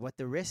 But what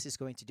the rest is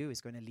going to do is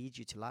going to lead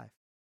you to life.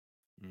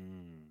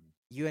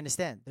 You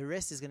understand? The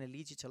rest is going to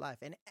lead you to life.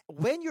 And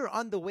when you're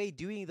on the way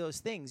doing those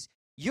things,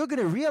 you're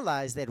going to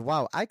realize that,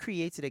 wow, I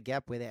created a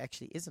gap where there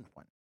actually isn't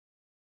one.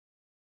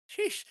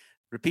 Sheesh.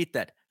 Repeat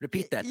that.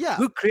 Repeat that. Yeah.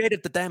 Who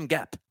created the damn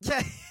gap?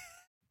 Yeah.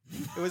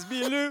 It was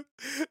me, Lou.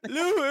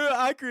 Lou,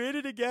 I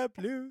created a gap,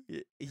 Lou.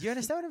 You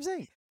understand what I'm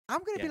saying?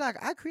 I'm going to be like,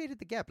 I created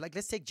the gap. Like,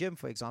 let's take gym,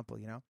 for example,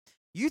 you know?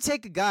 You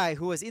take a guy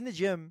who was in the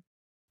gym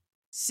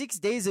 6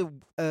 days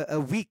a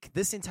week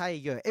this entire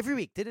year, every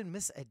week, didn't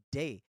miss a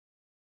day.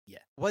 Yeah.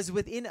 Was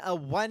within a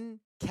 1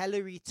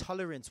 calorie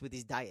tolerance with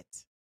his diet.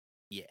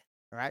 Yeah.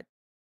 Right?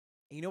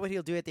 And you know what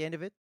he'll do at the end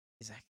of it?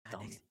 He's like,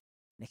 Tell me.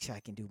 next year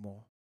I can do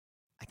more.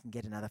 I can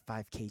get another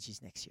 5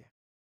 kgs next year.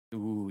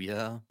 Ooh,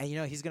 yeah. And you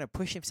know, he's gonna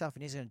push himself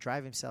and he's gonna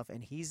drive himself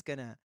and he's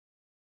gonna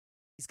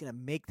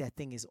make that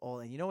thing his all.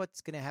 And you know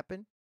what's gonna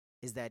happen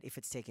is that if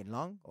it's taking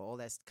long or all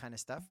that kind of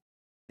stuff,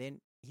 then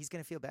he's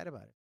gonna feel bad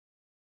about it.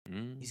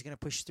 He's gonna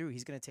push through.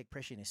 He's gonna take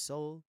pressure in his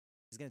soul.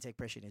 He's gonna take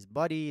pressure in his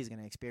body. He's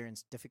gonna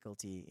experience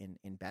difficulty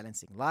in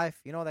balancing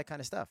life. You know, all that kind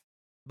of stuff.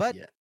 But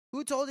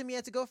who told him he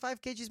had to go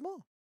 5 kgs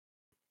more?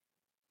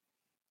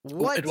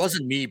 What? It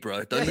wasn't me,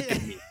 bro. Don't look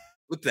at me.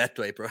 Look that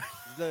way, bro.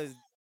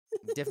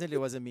 Definitely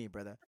wasn't me,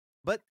 brother.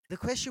 But the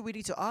question we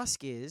need to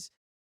ask is,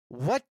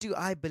 what do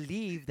I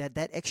believe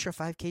that extra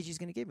 5 kg is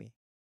going to give me?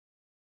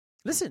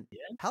 Listen,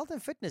 health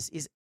and fitness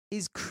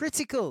is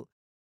critical.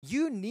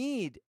 You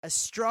need a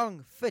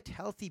strong, fit,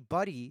 healthy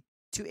body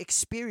to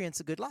experience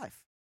a good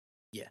life.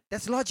 Yeah.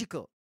 That's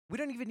logical. We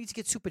don't even need to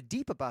get super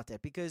deep about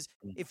that because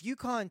if you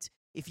can't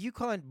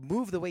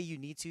move the way you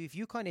need to, if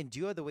you can't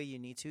endure the way you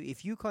need to,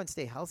 if you can't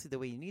stay healthy the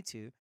way you need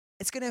to,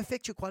 it's going to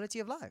affect your quality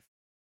of life.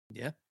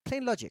 Yeah.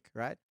 Plain logic,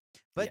 right?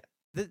 But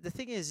the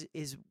thing is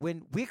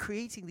when we're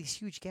creating these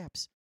huge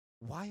gaps,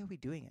 why are we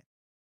doing it?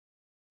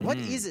 What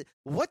is it?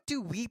 What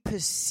do we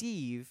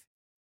perceive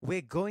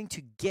we're going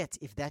to get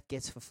if that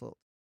gets fulfilled?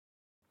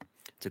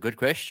 It's a good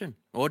question.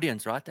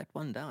 Audience, write that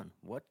one down.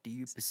 What do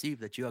you perceive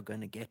that you are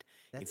going to get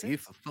if you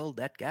fulfill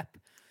that gap?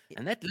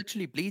 And that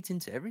literally bleeds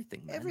into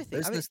everything, man. Everything.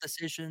 Business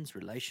decisions,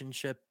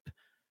 relationship.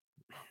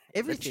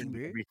 Everything,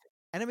 bro.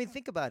 And I mean,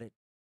 think about it.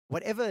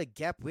 Whatever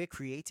gap we're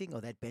creating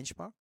or that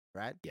benchmark,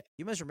 right? Yeah.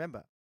 You must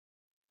remember,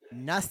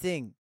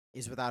 nothing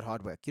is without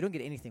hard work. You don't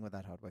get anything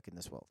without hard work in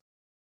this world.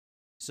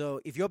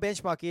 So if your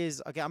benchmark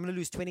is, okay, I'm going to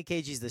lose 20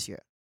 kgs this year.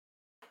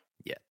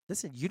 Yeah.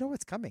 Listen, you know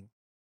what's coming.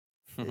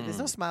 There's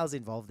no smiles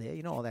involved there.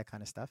 You know, all that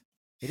kind of stuff.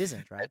 It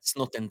isn't, right? It's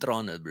not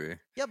entrana, bro.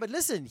 Yeah, but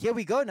listen, here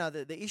we go now.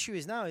 The issue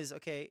is now is,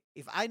 okay,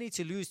 if I need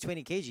to lose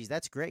 20 kgs,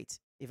 that's great.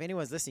 If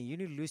anyone's listening, you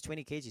need to lose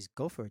 20 kgs,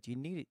 go for it. You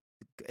need it.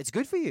 It's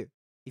good for you.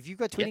 If you've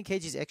got 20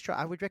 kgs extra,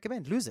 I would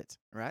recommend lose it,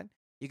 right?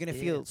 You're going to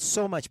feel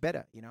so much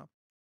better, you know?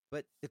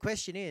 But the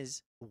question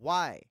is,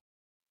 why?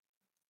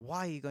 Why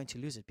are you going to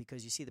lose it?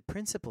 Because you see, the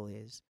principle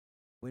is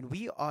when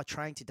we are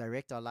trying to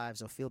direct our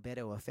lives or feel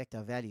better or affect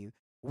our value,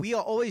 we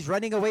are always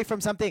running away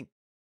from something.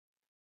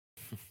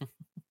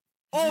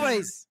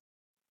 Always.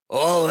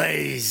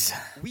 Always.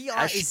 We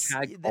are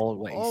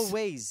always.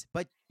 Always.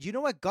 But you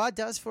know what God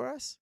does for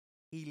us?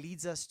 He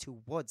leads us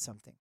towards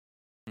something.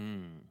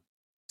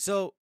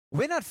 So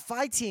we're not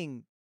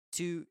fighting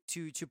to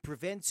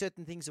prevent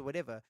certain things or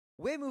whatever.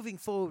 We're moving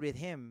forward with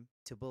Him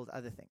to build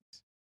other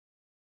things.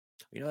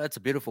 You know, that's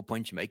a beautiful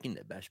point you're making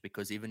there, Bash,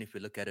 because even if we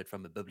look at it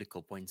from a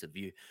biblical point of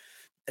view,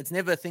 it's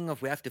never a thing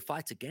of we have to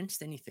fight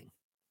against anything.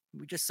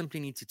 We just simply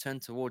need to turn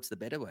towards the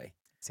better way.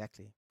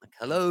 Exactly. Like,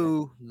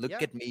 hello, look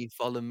at me,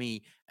 follow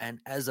me. And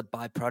as a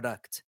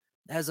byproduct,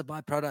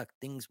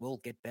 things will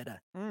get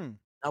better.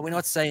 Now, we're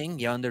not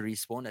saying, on the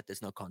respawn, that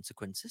there's no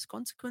consequences.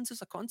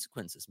 Consequences are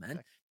consequences, man.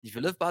 Right. If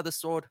you live by the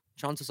sword,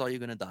 chances are you're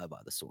going to die by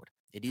the sword.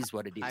 It is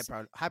what it is.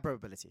 High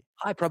probability.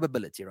 High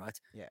probability, right?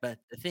 Yeah. But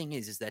the thing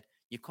is that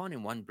you can't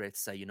in one breath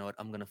say, you know what,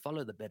 I'm going to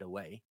follow the better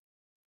way.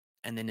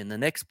 And then in the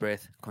next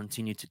breath,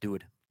 continue to do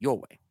it your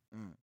way.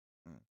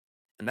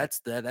 And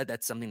that's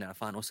something that I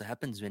find also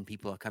happens when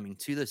people are coming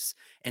to this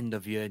end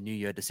of year, new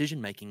year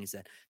decision making, is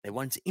that they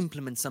want to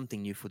implement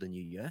something new for the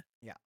new year.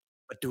 Yeah.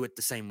 But do it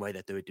the same way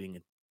that they were doing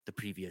it the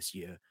previous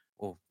year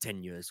or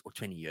 10 years or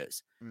 20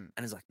 years. And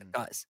it's like,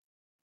 guys,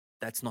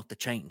 that's not the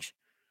change.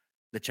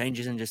 The change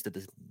isn't just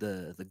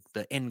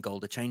the end goal.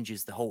 The change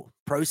is the whole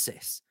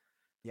process.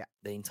 Yeah.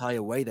 The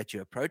entire way that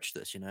you approach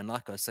this, and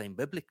like I was saying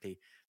biblically,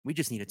 we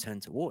just need to turn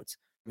towards.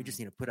 We just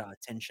need to put our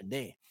attention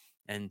there.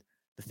 And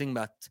the thing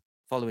about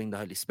following the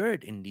Holy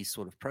Spirit in these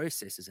sort of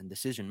processes and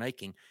decision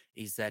making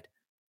is that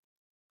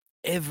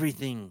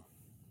everything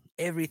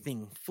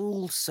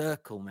full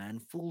circle, man,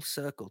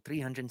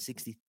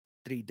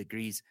 363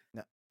 degrees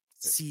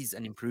sees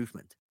an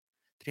improvement.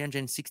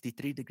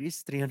 363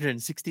 degrees,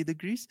 360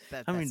 degrees.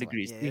 How many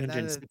degrees?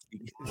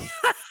 360.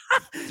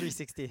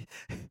 360.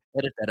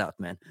 Edit that out,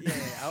 man.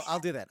 Yeah,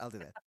 I'll do that. But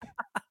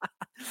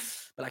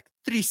like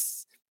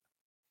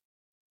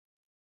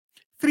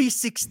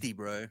 360,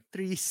 bro.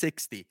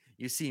 360.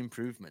 You see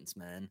improvements,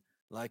 man.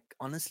 Like,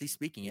 honestly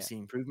speaking, you see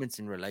improvements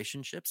in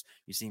relationships.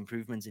 You see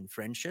improvements in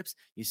friendships.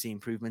 You see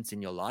improvements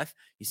in your life.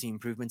 You see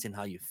improvements in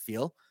how you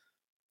feel.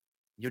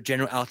 Your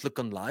general outlook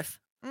on life.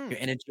 Your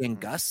energy and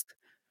gust.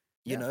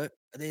 You Yeah. know,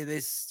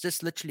 there's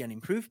just literally an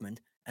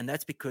improvement. And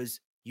that's because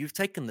you've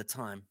taken the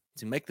time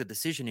to make the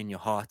decision in your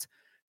heart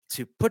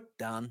to put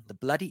down the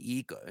bloody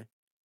ego,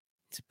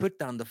 to put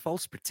down the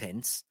false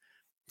pretense,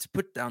 to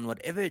put down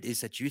whatever it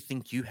is that you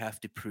think you have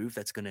to prove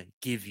that's going to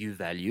give you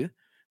value,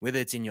 whether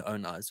it's in your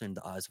own eyes or in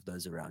the eyes of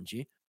those around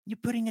you. You're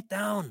putting it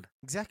down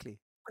Exactly.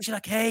 because you're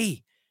like,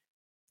 hey,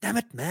 damn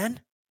it,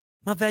 man,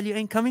 my value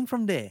ain't coming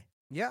from there.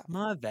 Yeah.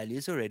 My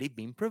value's already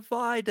been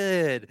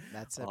provided.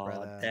 That's it, Oh,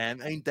 brother.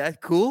 damn, ain't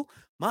that cool?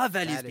 My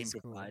value's That been is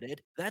cool.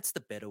 provided. That's the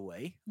better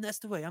way. And that's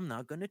the way I'm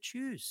now going to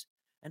choose.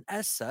 And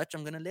as such,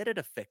 I'm going to let it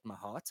affect my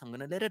heart. I'm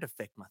going to let it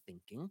affect my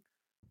thinking.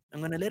 I'm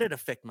going to let it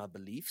affect my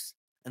beliefs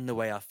and the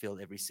way I feel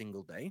every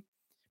single day.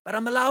 But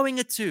I'm allowing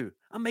it to.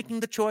 I'm making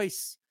the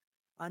choice.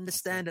 I That's it.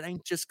 understand it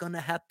ain't just going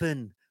to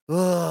happen.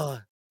 Oh,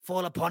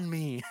 fall upon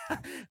me.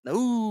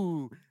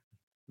 No.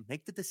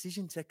 Make the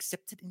decision to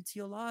accept it into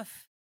your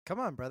life. Come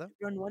on, brother.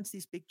 Everyone wants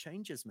these big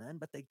changes, man,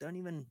 but they don't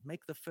even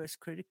make the first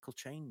critical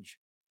change.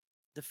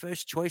 The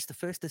first choice, the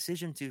first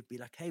decision to be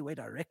like, hey, wait,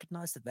 I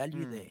recognize the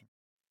value Mm. there.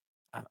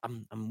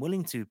 I'm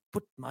willing to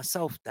put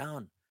myself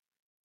down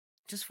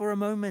just for a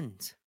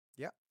moment.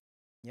 Yeah.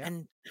 Yeah.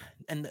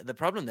 And the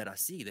problem that I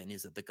see then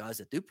is that the guys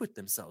that do put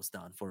themselves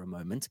down for a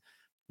moment,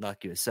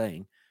 like you were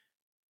saying,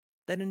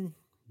 then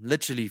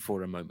literally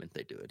for a moment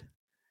they do it.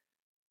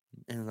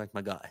 And like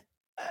my guy,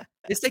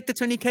 let's take the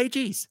 20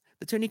 kgs.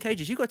 The 20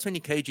 kgs. You got 20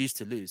 kgs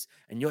to lose,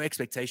 and your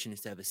expectation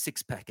is to have a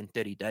 6-pack in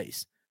 30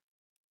 days.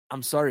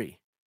 I'm sorry.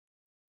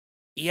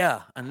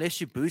 Yeah, unless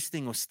you're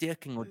boosting or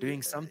steaking or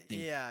doing something,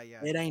 Yeah.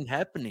 it ain't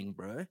happening,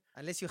 bro.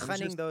 Unless you're I'm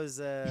hunting just those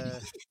yeah,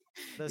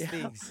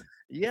 things.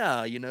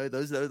 yeah, you know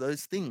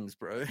those things,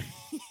 bro.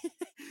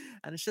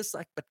 And it's just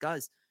like, but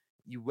guys,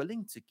 you're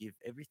willing to give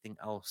everything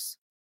else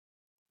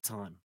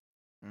time,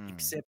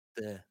 except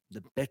the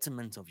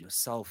betterment of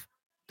yourself,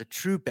 the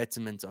true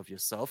betterment of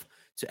yourself,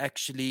 to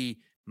actually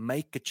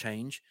make a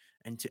change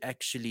and to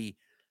actually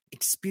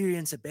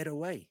experience a better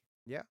way.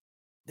 Yeah.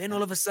 Then And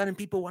all of a sudden,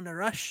 people want to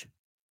rush.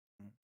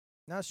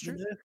 no, it's You true.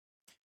 know,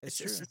 It's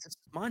it's true. just it's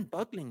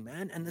mind-boggling,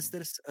 man. And there's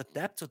this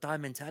adapt or die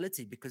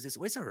mentality because there's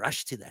always a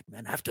rush to that,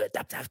 man. I have to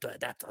adapt,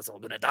 I was all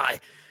gonna die.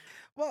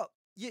 Well,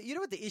 you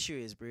know what the issue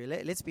is, bro?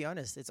 Let's be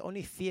honest. It's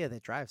only fear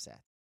that drives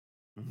that.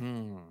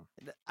 Mhm.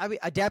 I mean,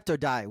 adapt or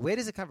die. Where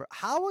does it come from?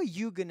 How are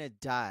you gonna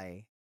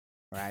die,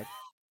 right?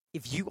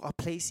 If you are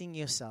placing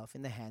yourself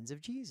in the hands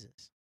of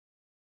Jesus,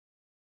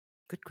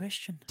 Good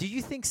question. do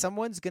you think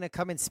someone's gonna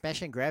come and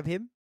smash and grab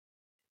him?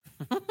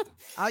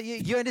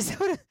 You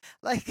understand?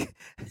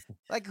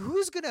 Like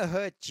who's gonna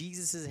hurt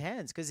Jesus's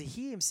hands? Because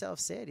he himself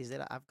said, "He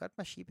said, I've got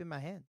my sheep in my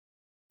hand."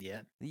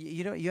 Yeah.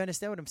 You know, you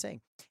understand what I'm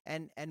saying?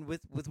 And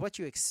with what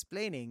you're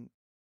explaining,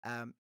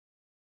 um,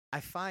 I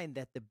find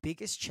that the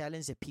biggest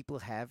challenge that people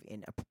have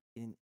in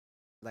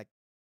like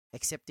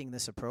accepting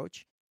this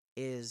approach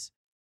is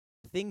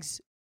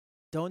things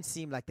don't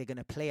seem like they're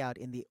gonna play out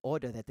in the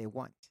order that they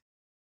want.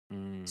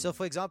 So, Mm.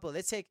 for example,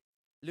 let's take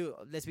Lou.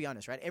 Let's be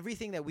honest, right?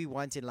 Everything that we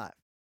want in life,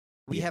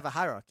 we Yeah. have a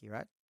hierarchy,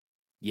 right?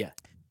 Yeah.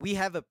 We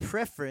have a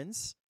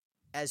preference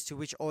as to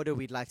which order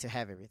we'd like to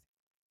have everything.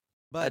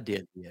 I But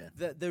did. Yeah.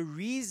 the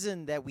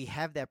reason that we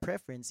have that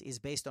preference is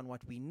based on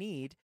what we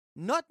need,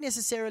 not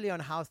necessarily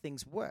on how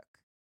things work.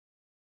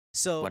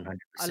 So a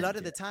 100%. lot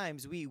of Yeah. the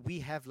times we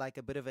have like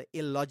a bit of an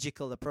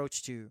illogical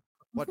approach to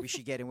what we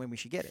should get and when we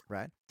should get it,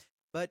 right?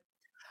 But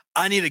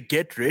I need to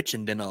get rich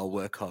and then I'll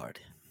work hard.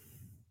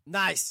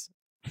 nice.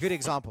 Good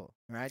example,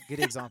 right? Good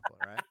example,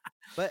 right?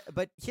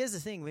 But here's the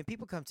thing, when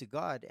people come to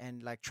God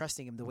and like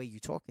trusting him the way you're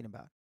talking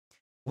about,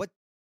 what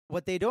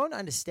what they don't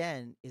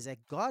understand is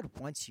that God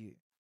wants you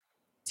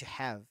to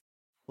have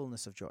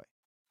fullness of joy,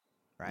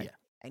 right? Yeah.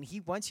 And he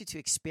wants you to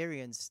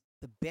experience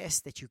the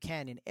best that you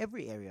can in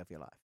every area of your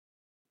life.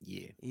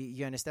 Yeah.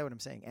 You understand what I'm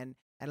saying? And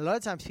a lot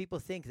of times people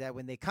think that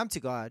when they come to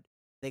God,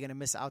 they're gonna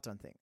miss out on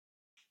things.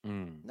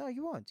 Mm. No,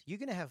 you won't. You're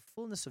gonna have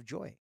fullness of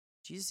joy.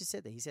 Jesus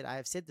said that. He said, "I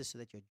have said this so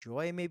that your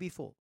joy may be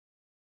full."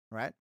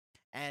 Right?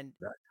 And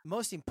Right.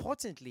 most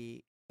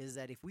importantly is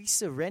that if we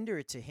surrender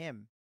it to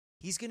him,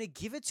 he's gonna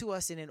give it to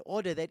us in an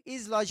order that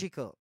is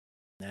logical.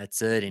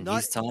 That's it. In Not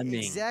his timing.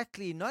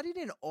 exactly, not in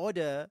an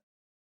order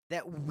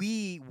that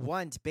we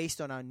want based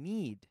on our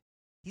need.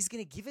 He's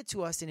going to give it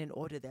to us in an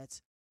order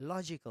that's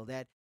logical,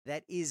 that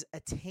is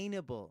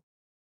attainable,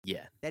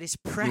 Yeah. that is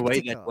In a way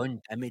that practical.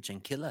 won't damage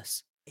and kill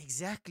us.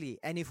 Exactly.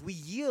 And if we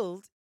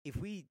yield, if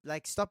we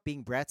like stop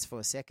being brats for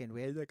a second,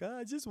 where like,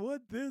 I just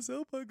want this.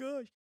 Oh my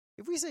gosh.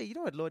 If we say, you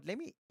know what, Lord,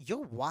 you're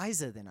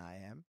wiser than I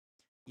am.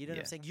 You know what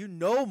Yeah. I'm saying? You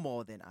know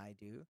more than I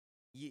do.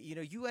 You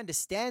know, you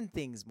understand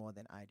things more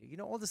than I do. You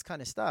know, all this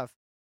kind of stuff.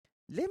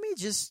 Let me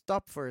just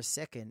stop for a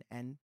second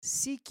and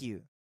seek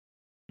you.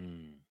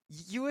 Mm.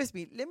 You with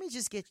me? Let me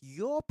just get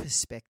your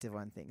perspective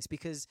on things,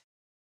 because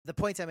the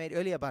point I made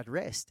earlier about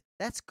rest,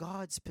 that's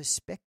God's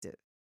perspective.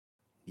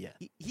 Yeah.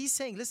 He's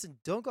saying, listen,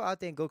 don't go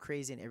out there and go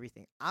crazy and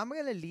everything. I'm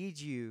going to lead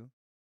you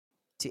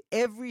to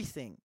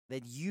everything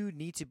that you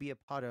need to be a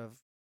part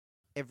of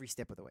every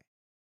step of the way.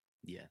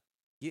 Yeah.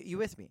 You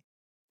with me?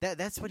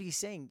 That's what he's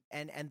saying.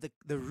 And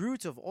the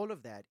root of all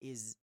of that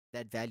is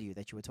that value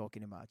that you were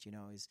talking about,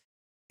 is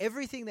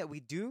everything that we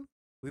do,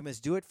 we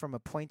must do it from a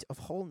point of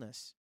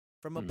wholeness,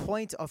 from a Mm.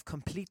 point of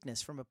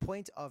completeness, from a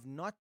point of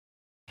not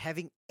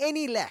having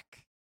any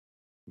lack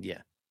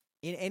Yeah.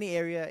 in any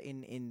area,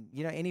 in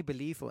any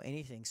belief or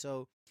anything.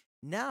 So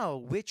now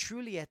we're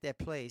truly at that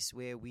place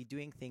where we're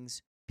doing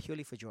things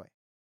purely for joy.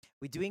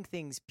 We're doing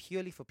things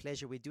purely for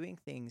pleasure. We're doing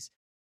things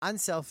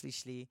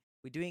unselfishly.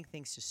 We're doing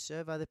things to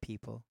serve other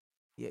people.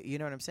 You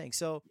know what I'm saying?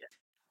 So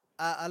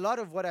a lot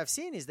of what I've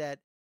seen is that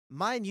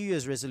my New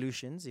Year's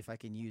resolutions, if I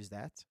can use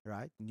that,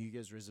 right? New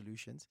Year's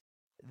resolutions,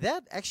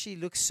 that actually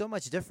looks so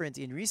much different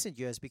in recent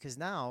years because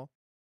now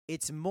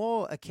it's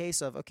more a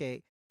case of,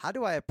 okay, how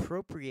do I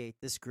appropriate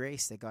this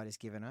grace that God has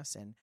given us?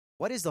 And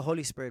what is the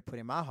Holy Spirit put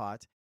in my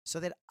heart so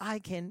that I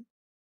can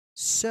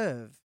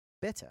serve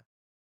better?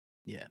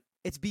 Yeah.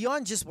 It's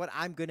beyond just what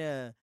I'm going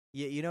to,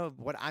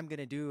 what I'm going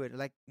to do.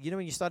 Like,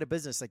 when you start a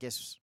business, I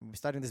guess when we're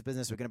starting this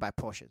business, we're going to buy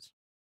Porsches,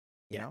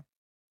 you Yeah. know?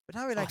 But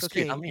now we're Oh, like, sweet.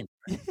 okay. I'm in.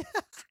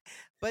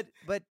 but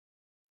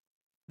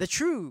the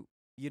true,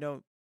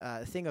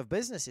 thing of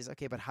business is,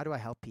 okay, but how do I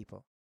help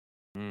people?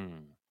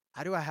 Mm.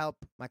 How do I help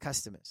my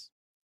customers?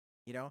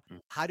 Mm.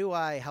 How do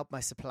I help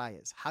my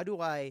suppliers? How do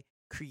I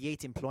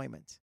create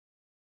employment?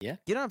 Yeah.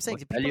 You know what I'm saying? What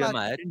To people value out am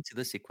I adding to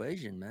this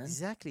equation, man?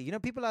 exactly.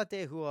 People out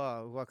there who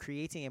are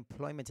creating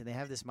employment and they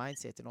have this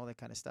mindset and all that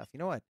kind of stuff. You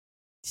know what?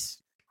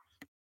 Just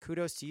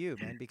kudos to you,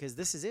 man, because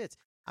this is it.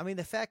 I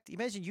mean,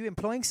 imagine you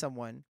employing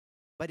someone,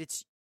 but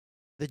it's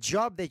the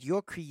job that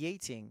you're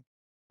creating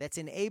that's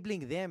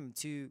enabling them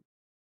to,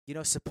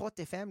 support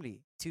their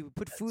family, to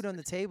put That's food on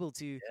the it. table,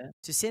 to Yeah.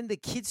 send the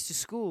kids to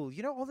school,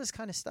 all this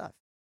kind of stuff,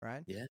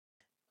 right? Yeah.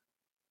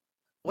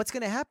 What's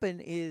going to happen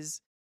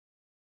is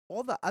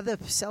all the other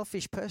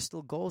selfish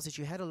personal goals that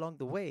you had along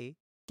the way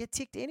get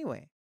ticked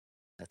anyway.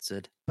 That's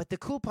it. But the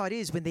cool part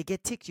is when they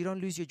get ticked, you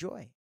don't lose your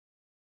joy.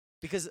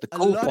 Because The a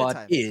cool lot of part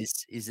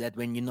times, is that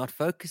when you're not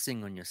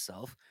focusing on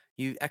yourself,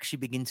 you actually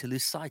begin to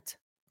lose sight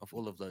of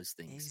all of those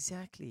things.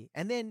 exactly.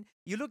 And then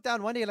you look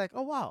down one day, you're like,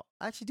 oh, wow,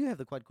 I actually do have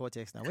the quad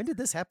cortex now. When did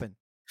this happen?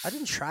 I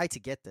didn't try to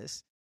get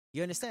this.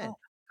 You understand?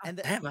 Oh, And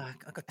the- damn, I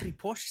got 3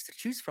 Porsches to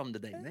choose from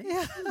today, man.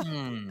 Yeah.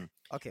 Hmm.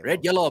 Okay, Red,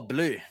 well, yellow, or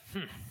blue.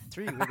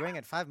 3. We're going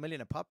at 5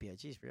 million a pop here.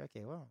 Jeez,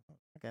 okay, well,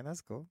 okay,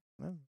 that's cool.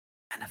 Well.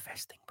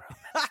 Manifesting, bro.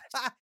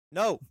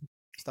 No,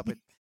 stop it.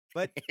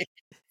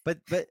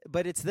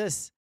 But it's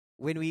this.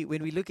 When we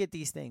look at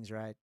these things,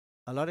 right?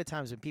 A lot of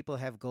times when people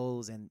have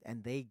goals and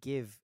they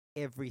give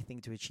everything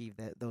to achieve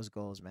those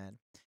goals, man.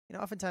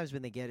 Oftentimes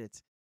when they get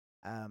it,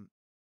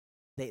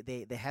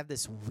 they have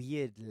this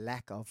weird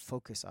lack of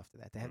focus after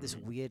that. They have this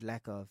weird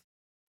lack of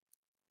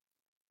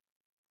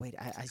wait.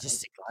 I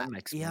just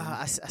climax, yeah. man.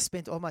 I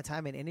spent all my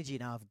time and energy.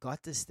 Now I've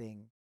got this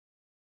thing,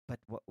 but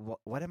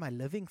what am I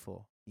living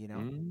for?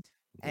 Mm,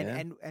 And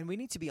yeah. and we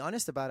need to be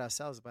honest about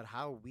ourselves about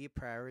how we're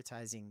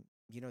prioritizing,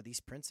 these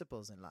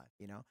principles in life,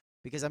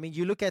 because I mean,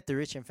 you look at the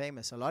rich and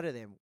famous, a lot of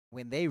them,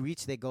 when they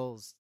reach their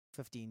goals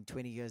 15,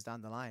 20 years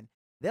down the line,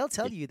 they'll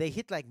tell you they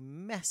hit like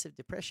massive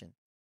depression.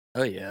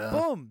 Oh yeah.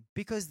 Boom,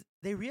 because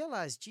they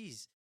realize,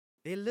 geez,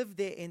 they live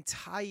their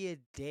entire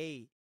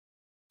day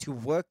to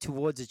work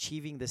towards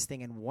achieving this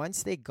thing, and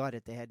once they got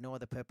it, they had no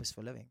other purpose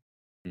for living.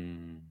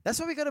 Mm, That's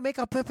why we got to make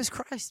our purpose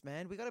Christ,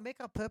 man. We got to make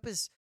our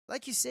purpose,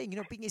 like you're saying,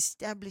 being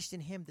established in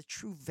Him, the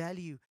true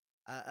value,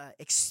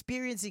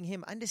 experiencing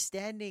Him,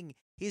 understanding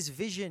His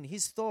vision,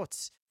 His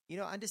thoughts,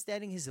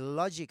 understanding His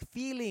logic,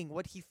 feeling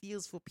what He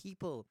feels for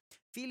people,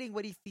 feeling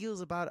what He feels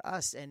about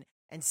us, and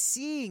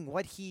seeing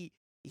what He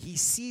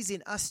sees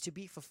in us to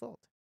be fulfilled.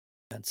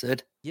 that's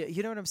it.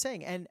 You know what I'm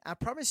saying? And I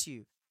promise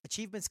you,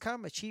 achievements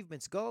come,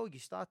 achievements go. You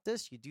start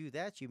this, you do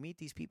that, you meet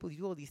these people, you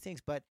do all these things,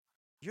 but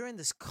you're in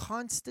this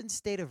constant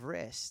state of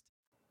rest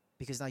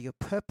because now your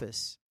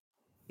purpose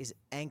is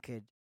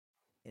anchored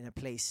in a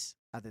place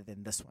other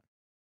than this one.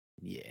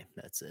 Yeah,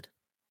 that's it.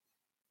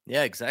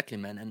 Yeah, exactly,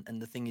 man.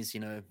 And the thing is,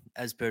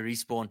 as per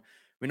Respawn,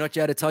 we're not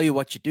here to tell you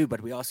what you do,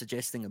 but we are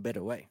suggesting a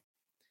better way.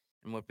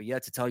 And what we're here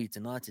to tell you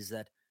tonight is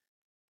that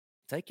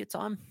take your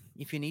time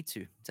if you need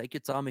to. Take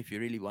your time if you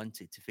really want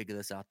to figure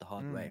this out the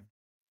hard way.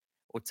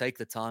 Or take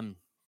the time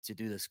to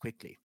do this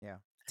quickly. Yeah.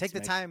 Take to the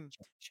make some time.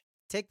 change.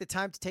 Take the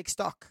time to take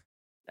stock.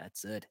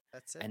 That's it.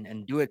 That's it.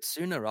 And do it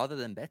sooner rather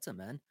than better,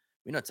 man.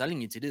 We're not telling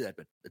you to do that,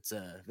 but it's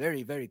a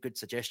very, very good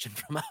suggestion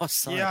from our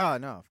side. Yeah,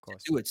 no, of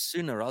course. Do it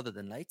sooner rather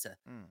than later.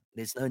 Mm.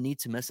 There's no need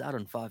to miss out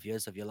on 5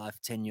 years of your life,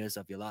 10 years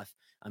of your life.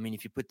 I mean,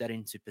 if you put that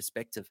into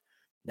perspective,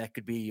 that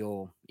could be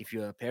if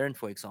you're a parent,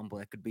 for example,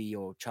 that could be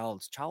your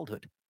child's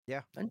childhood.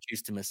 Yeah. Don't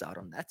choose to miss out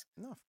on that.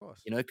 No, of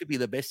course. It could be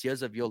the best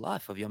years of your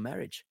life, of your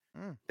marriage,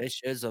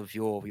 best years of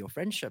your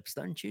friendships.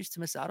 Don't choose to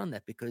miss out on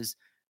that because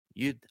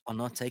you are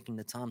not taking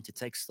the time to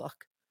take stock.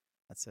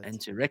 That's it.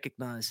 And to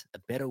recognize a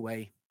better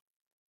way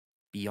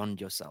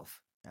beyond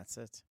yourself. That's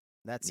it.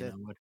 That's You it.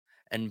 know what?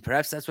 And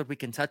perhaps that's what we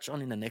can touch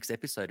on in the next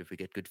episode if we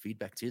get good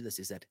feedback to this,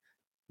 is that,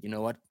 you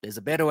know what? There's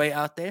a better way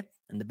out there,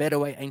 and the better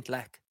way ain't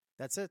lack.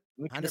 That's it.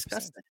 We can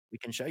discuss 100%. that. We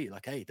can show you,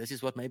 like, hey, this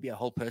is what maybe a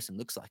whole person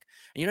looks like.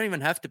 And you don't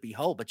even have to be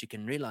whole, but you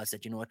can realize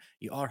that, you know what,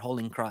 you are whole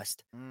in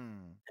Christ.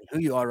 Mm, And who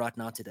you are right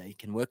now today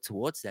can work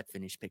towards that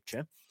finished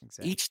picture.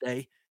 exactly. Each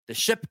day, the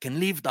ship can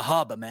leave the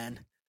harbor,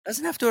 man.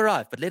 Doesn't have to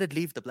arrive, but let it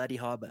leave the bloody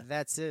harbor.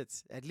 That's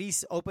it. At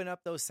least open up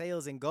those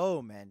sails and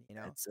go, man.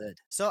 That's it.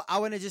 So I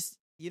want to just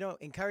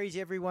encourage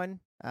everyone.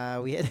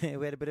 We had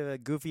we had a bit of a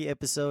goofy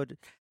episode.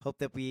 Hope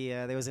that we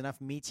there was enough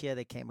meat here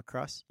that came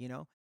across.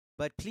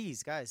 But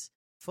please, guys,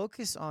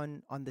 focus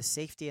on the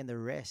safety and the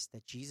rest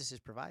that Jesus is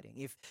providing.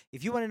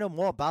 If you want to know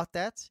more about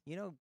that,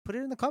 put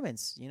it in the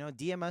comments.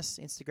 DM us,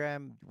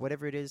 Instagram,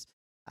 whatever it is.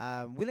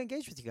 We'll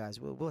engage with you guys.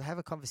 We'll have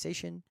a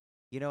conversation.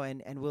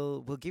 And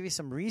we'll give you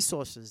some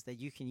resources that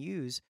you can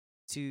use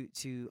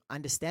to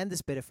understand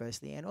this better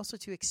firstly, and also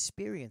to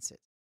experience it.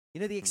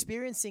 The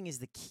experiencing is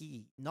the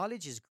key.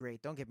 Knowledge is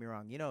great. Don't get me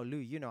wrong.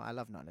 Lou, I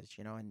love knowledge,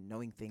 and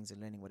knowing things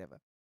and learning whatever.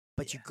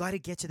 But you got to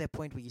get to that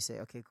point where you say,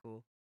 okay,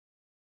 cool.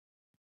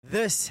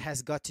 This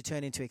has got to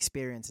turn into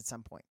experience at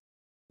some point.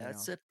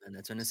 That's it, man.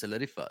 That's when it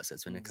solidifies.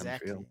 That's when it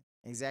comes real.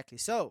 Exactly.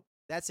 So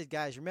that's it,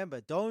 guys. Remember,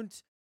 don't.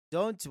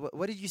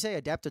 What did you say?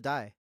 Adapt or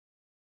die.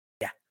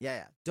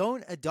 Yeah.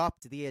 Don't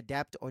adopt the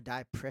adapt or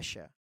die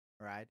pressure.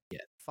 Right. Yeah.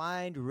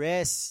 Find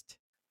rest,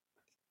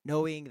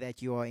 knowing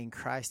that you are in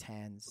Christ's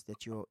hands,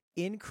 that you're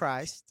in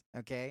Christ.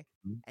 Okay,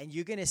 and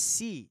you're gonna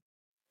see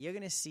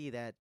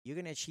that you're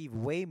gonna achieve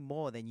way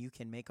more than you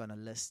can make on a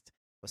list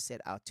or set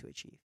out to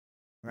achieve.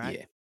 Right.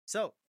 Yeah.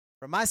 So,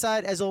 from my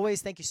side, as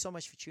always, thank you so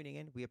much for tuning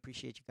in. We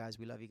appreciate you guys.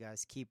 We love you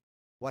guys. Keep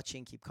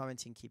watching, keep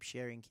commenting, keep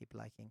sharing, keep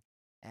liking.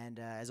 And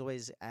as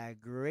always,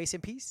 grace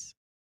and peace.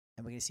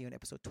 And we're going to see you on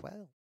episode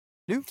 12.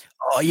 Lou?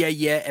 Oh,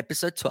 yeah.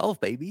 Episode 12,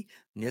 baby.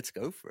 Let's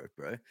go for it,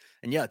 bro.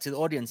 And yeah, to the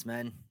audience,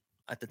 man,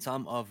 at the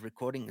time of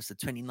recording, it's the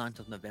 29th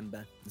of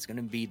November. It's going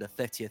to be the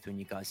 30th when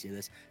you guys hear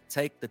this.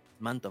 Take the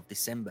month of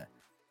December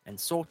and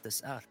sort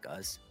this out,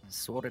 guys.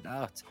 Sort it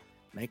out.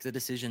 Make the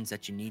decisions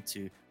that you need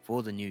to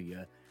for the new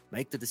year.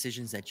 Make the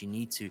decisions that you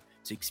need to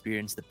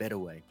experience the better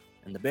way.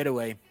 And the better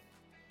way,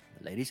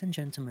 ladies and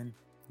gentlemen,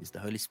 is the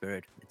Holy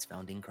Spirit. It's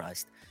found in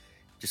Christ.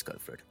 Just go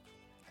for it.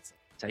 That's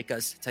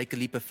it. Take a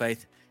leap of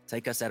faith.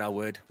 Take us at our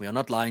word. We are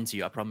not lying to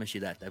you. I promise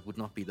you that. That would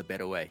not be the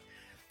better way.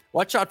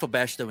 Watch out for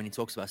Bashta when he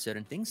talks about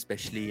certain things,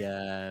 especially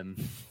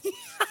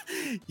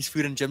his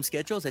food and gym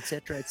schedules,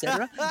 etc.,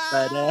 etc.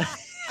 But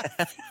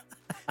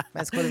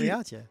man's calling me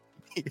out here.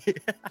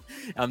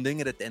 I'm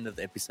doing it at the end of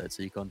the episode,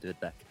 so you can't do it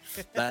back.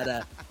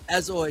 But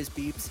as always,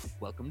 peeps,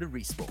 welcome to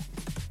Respawn.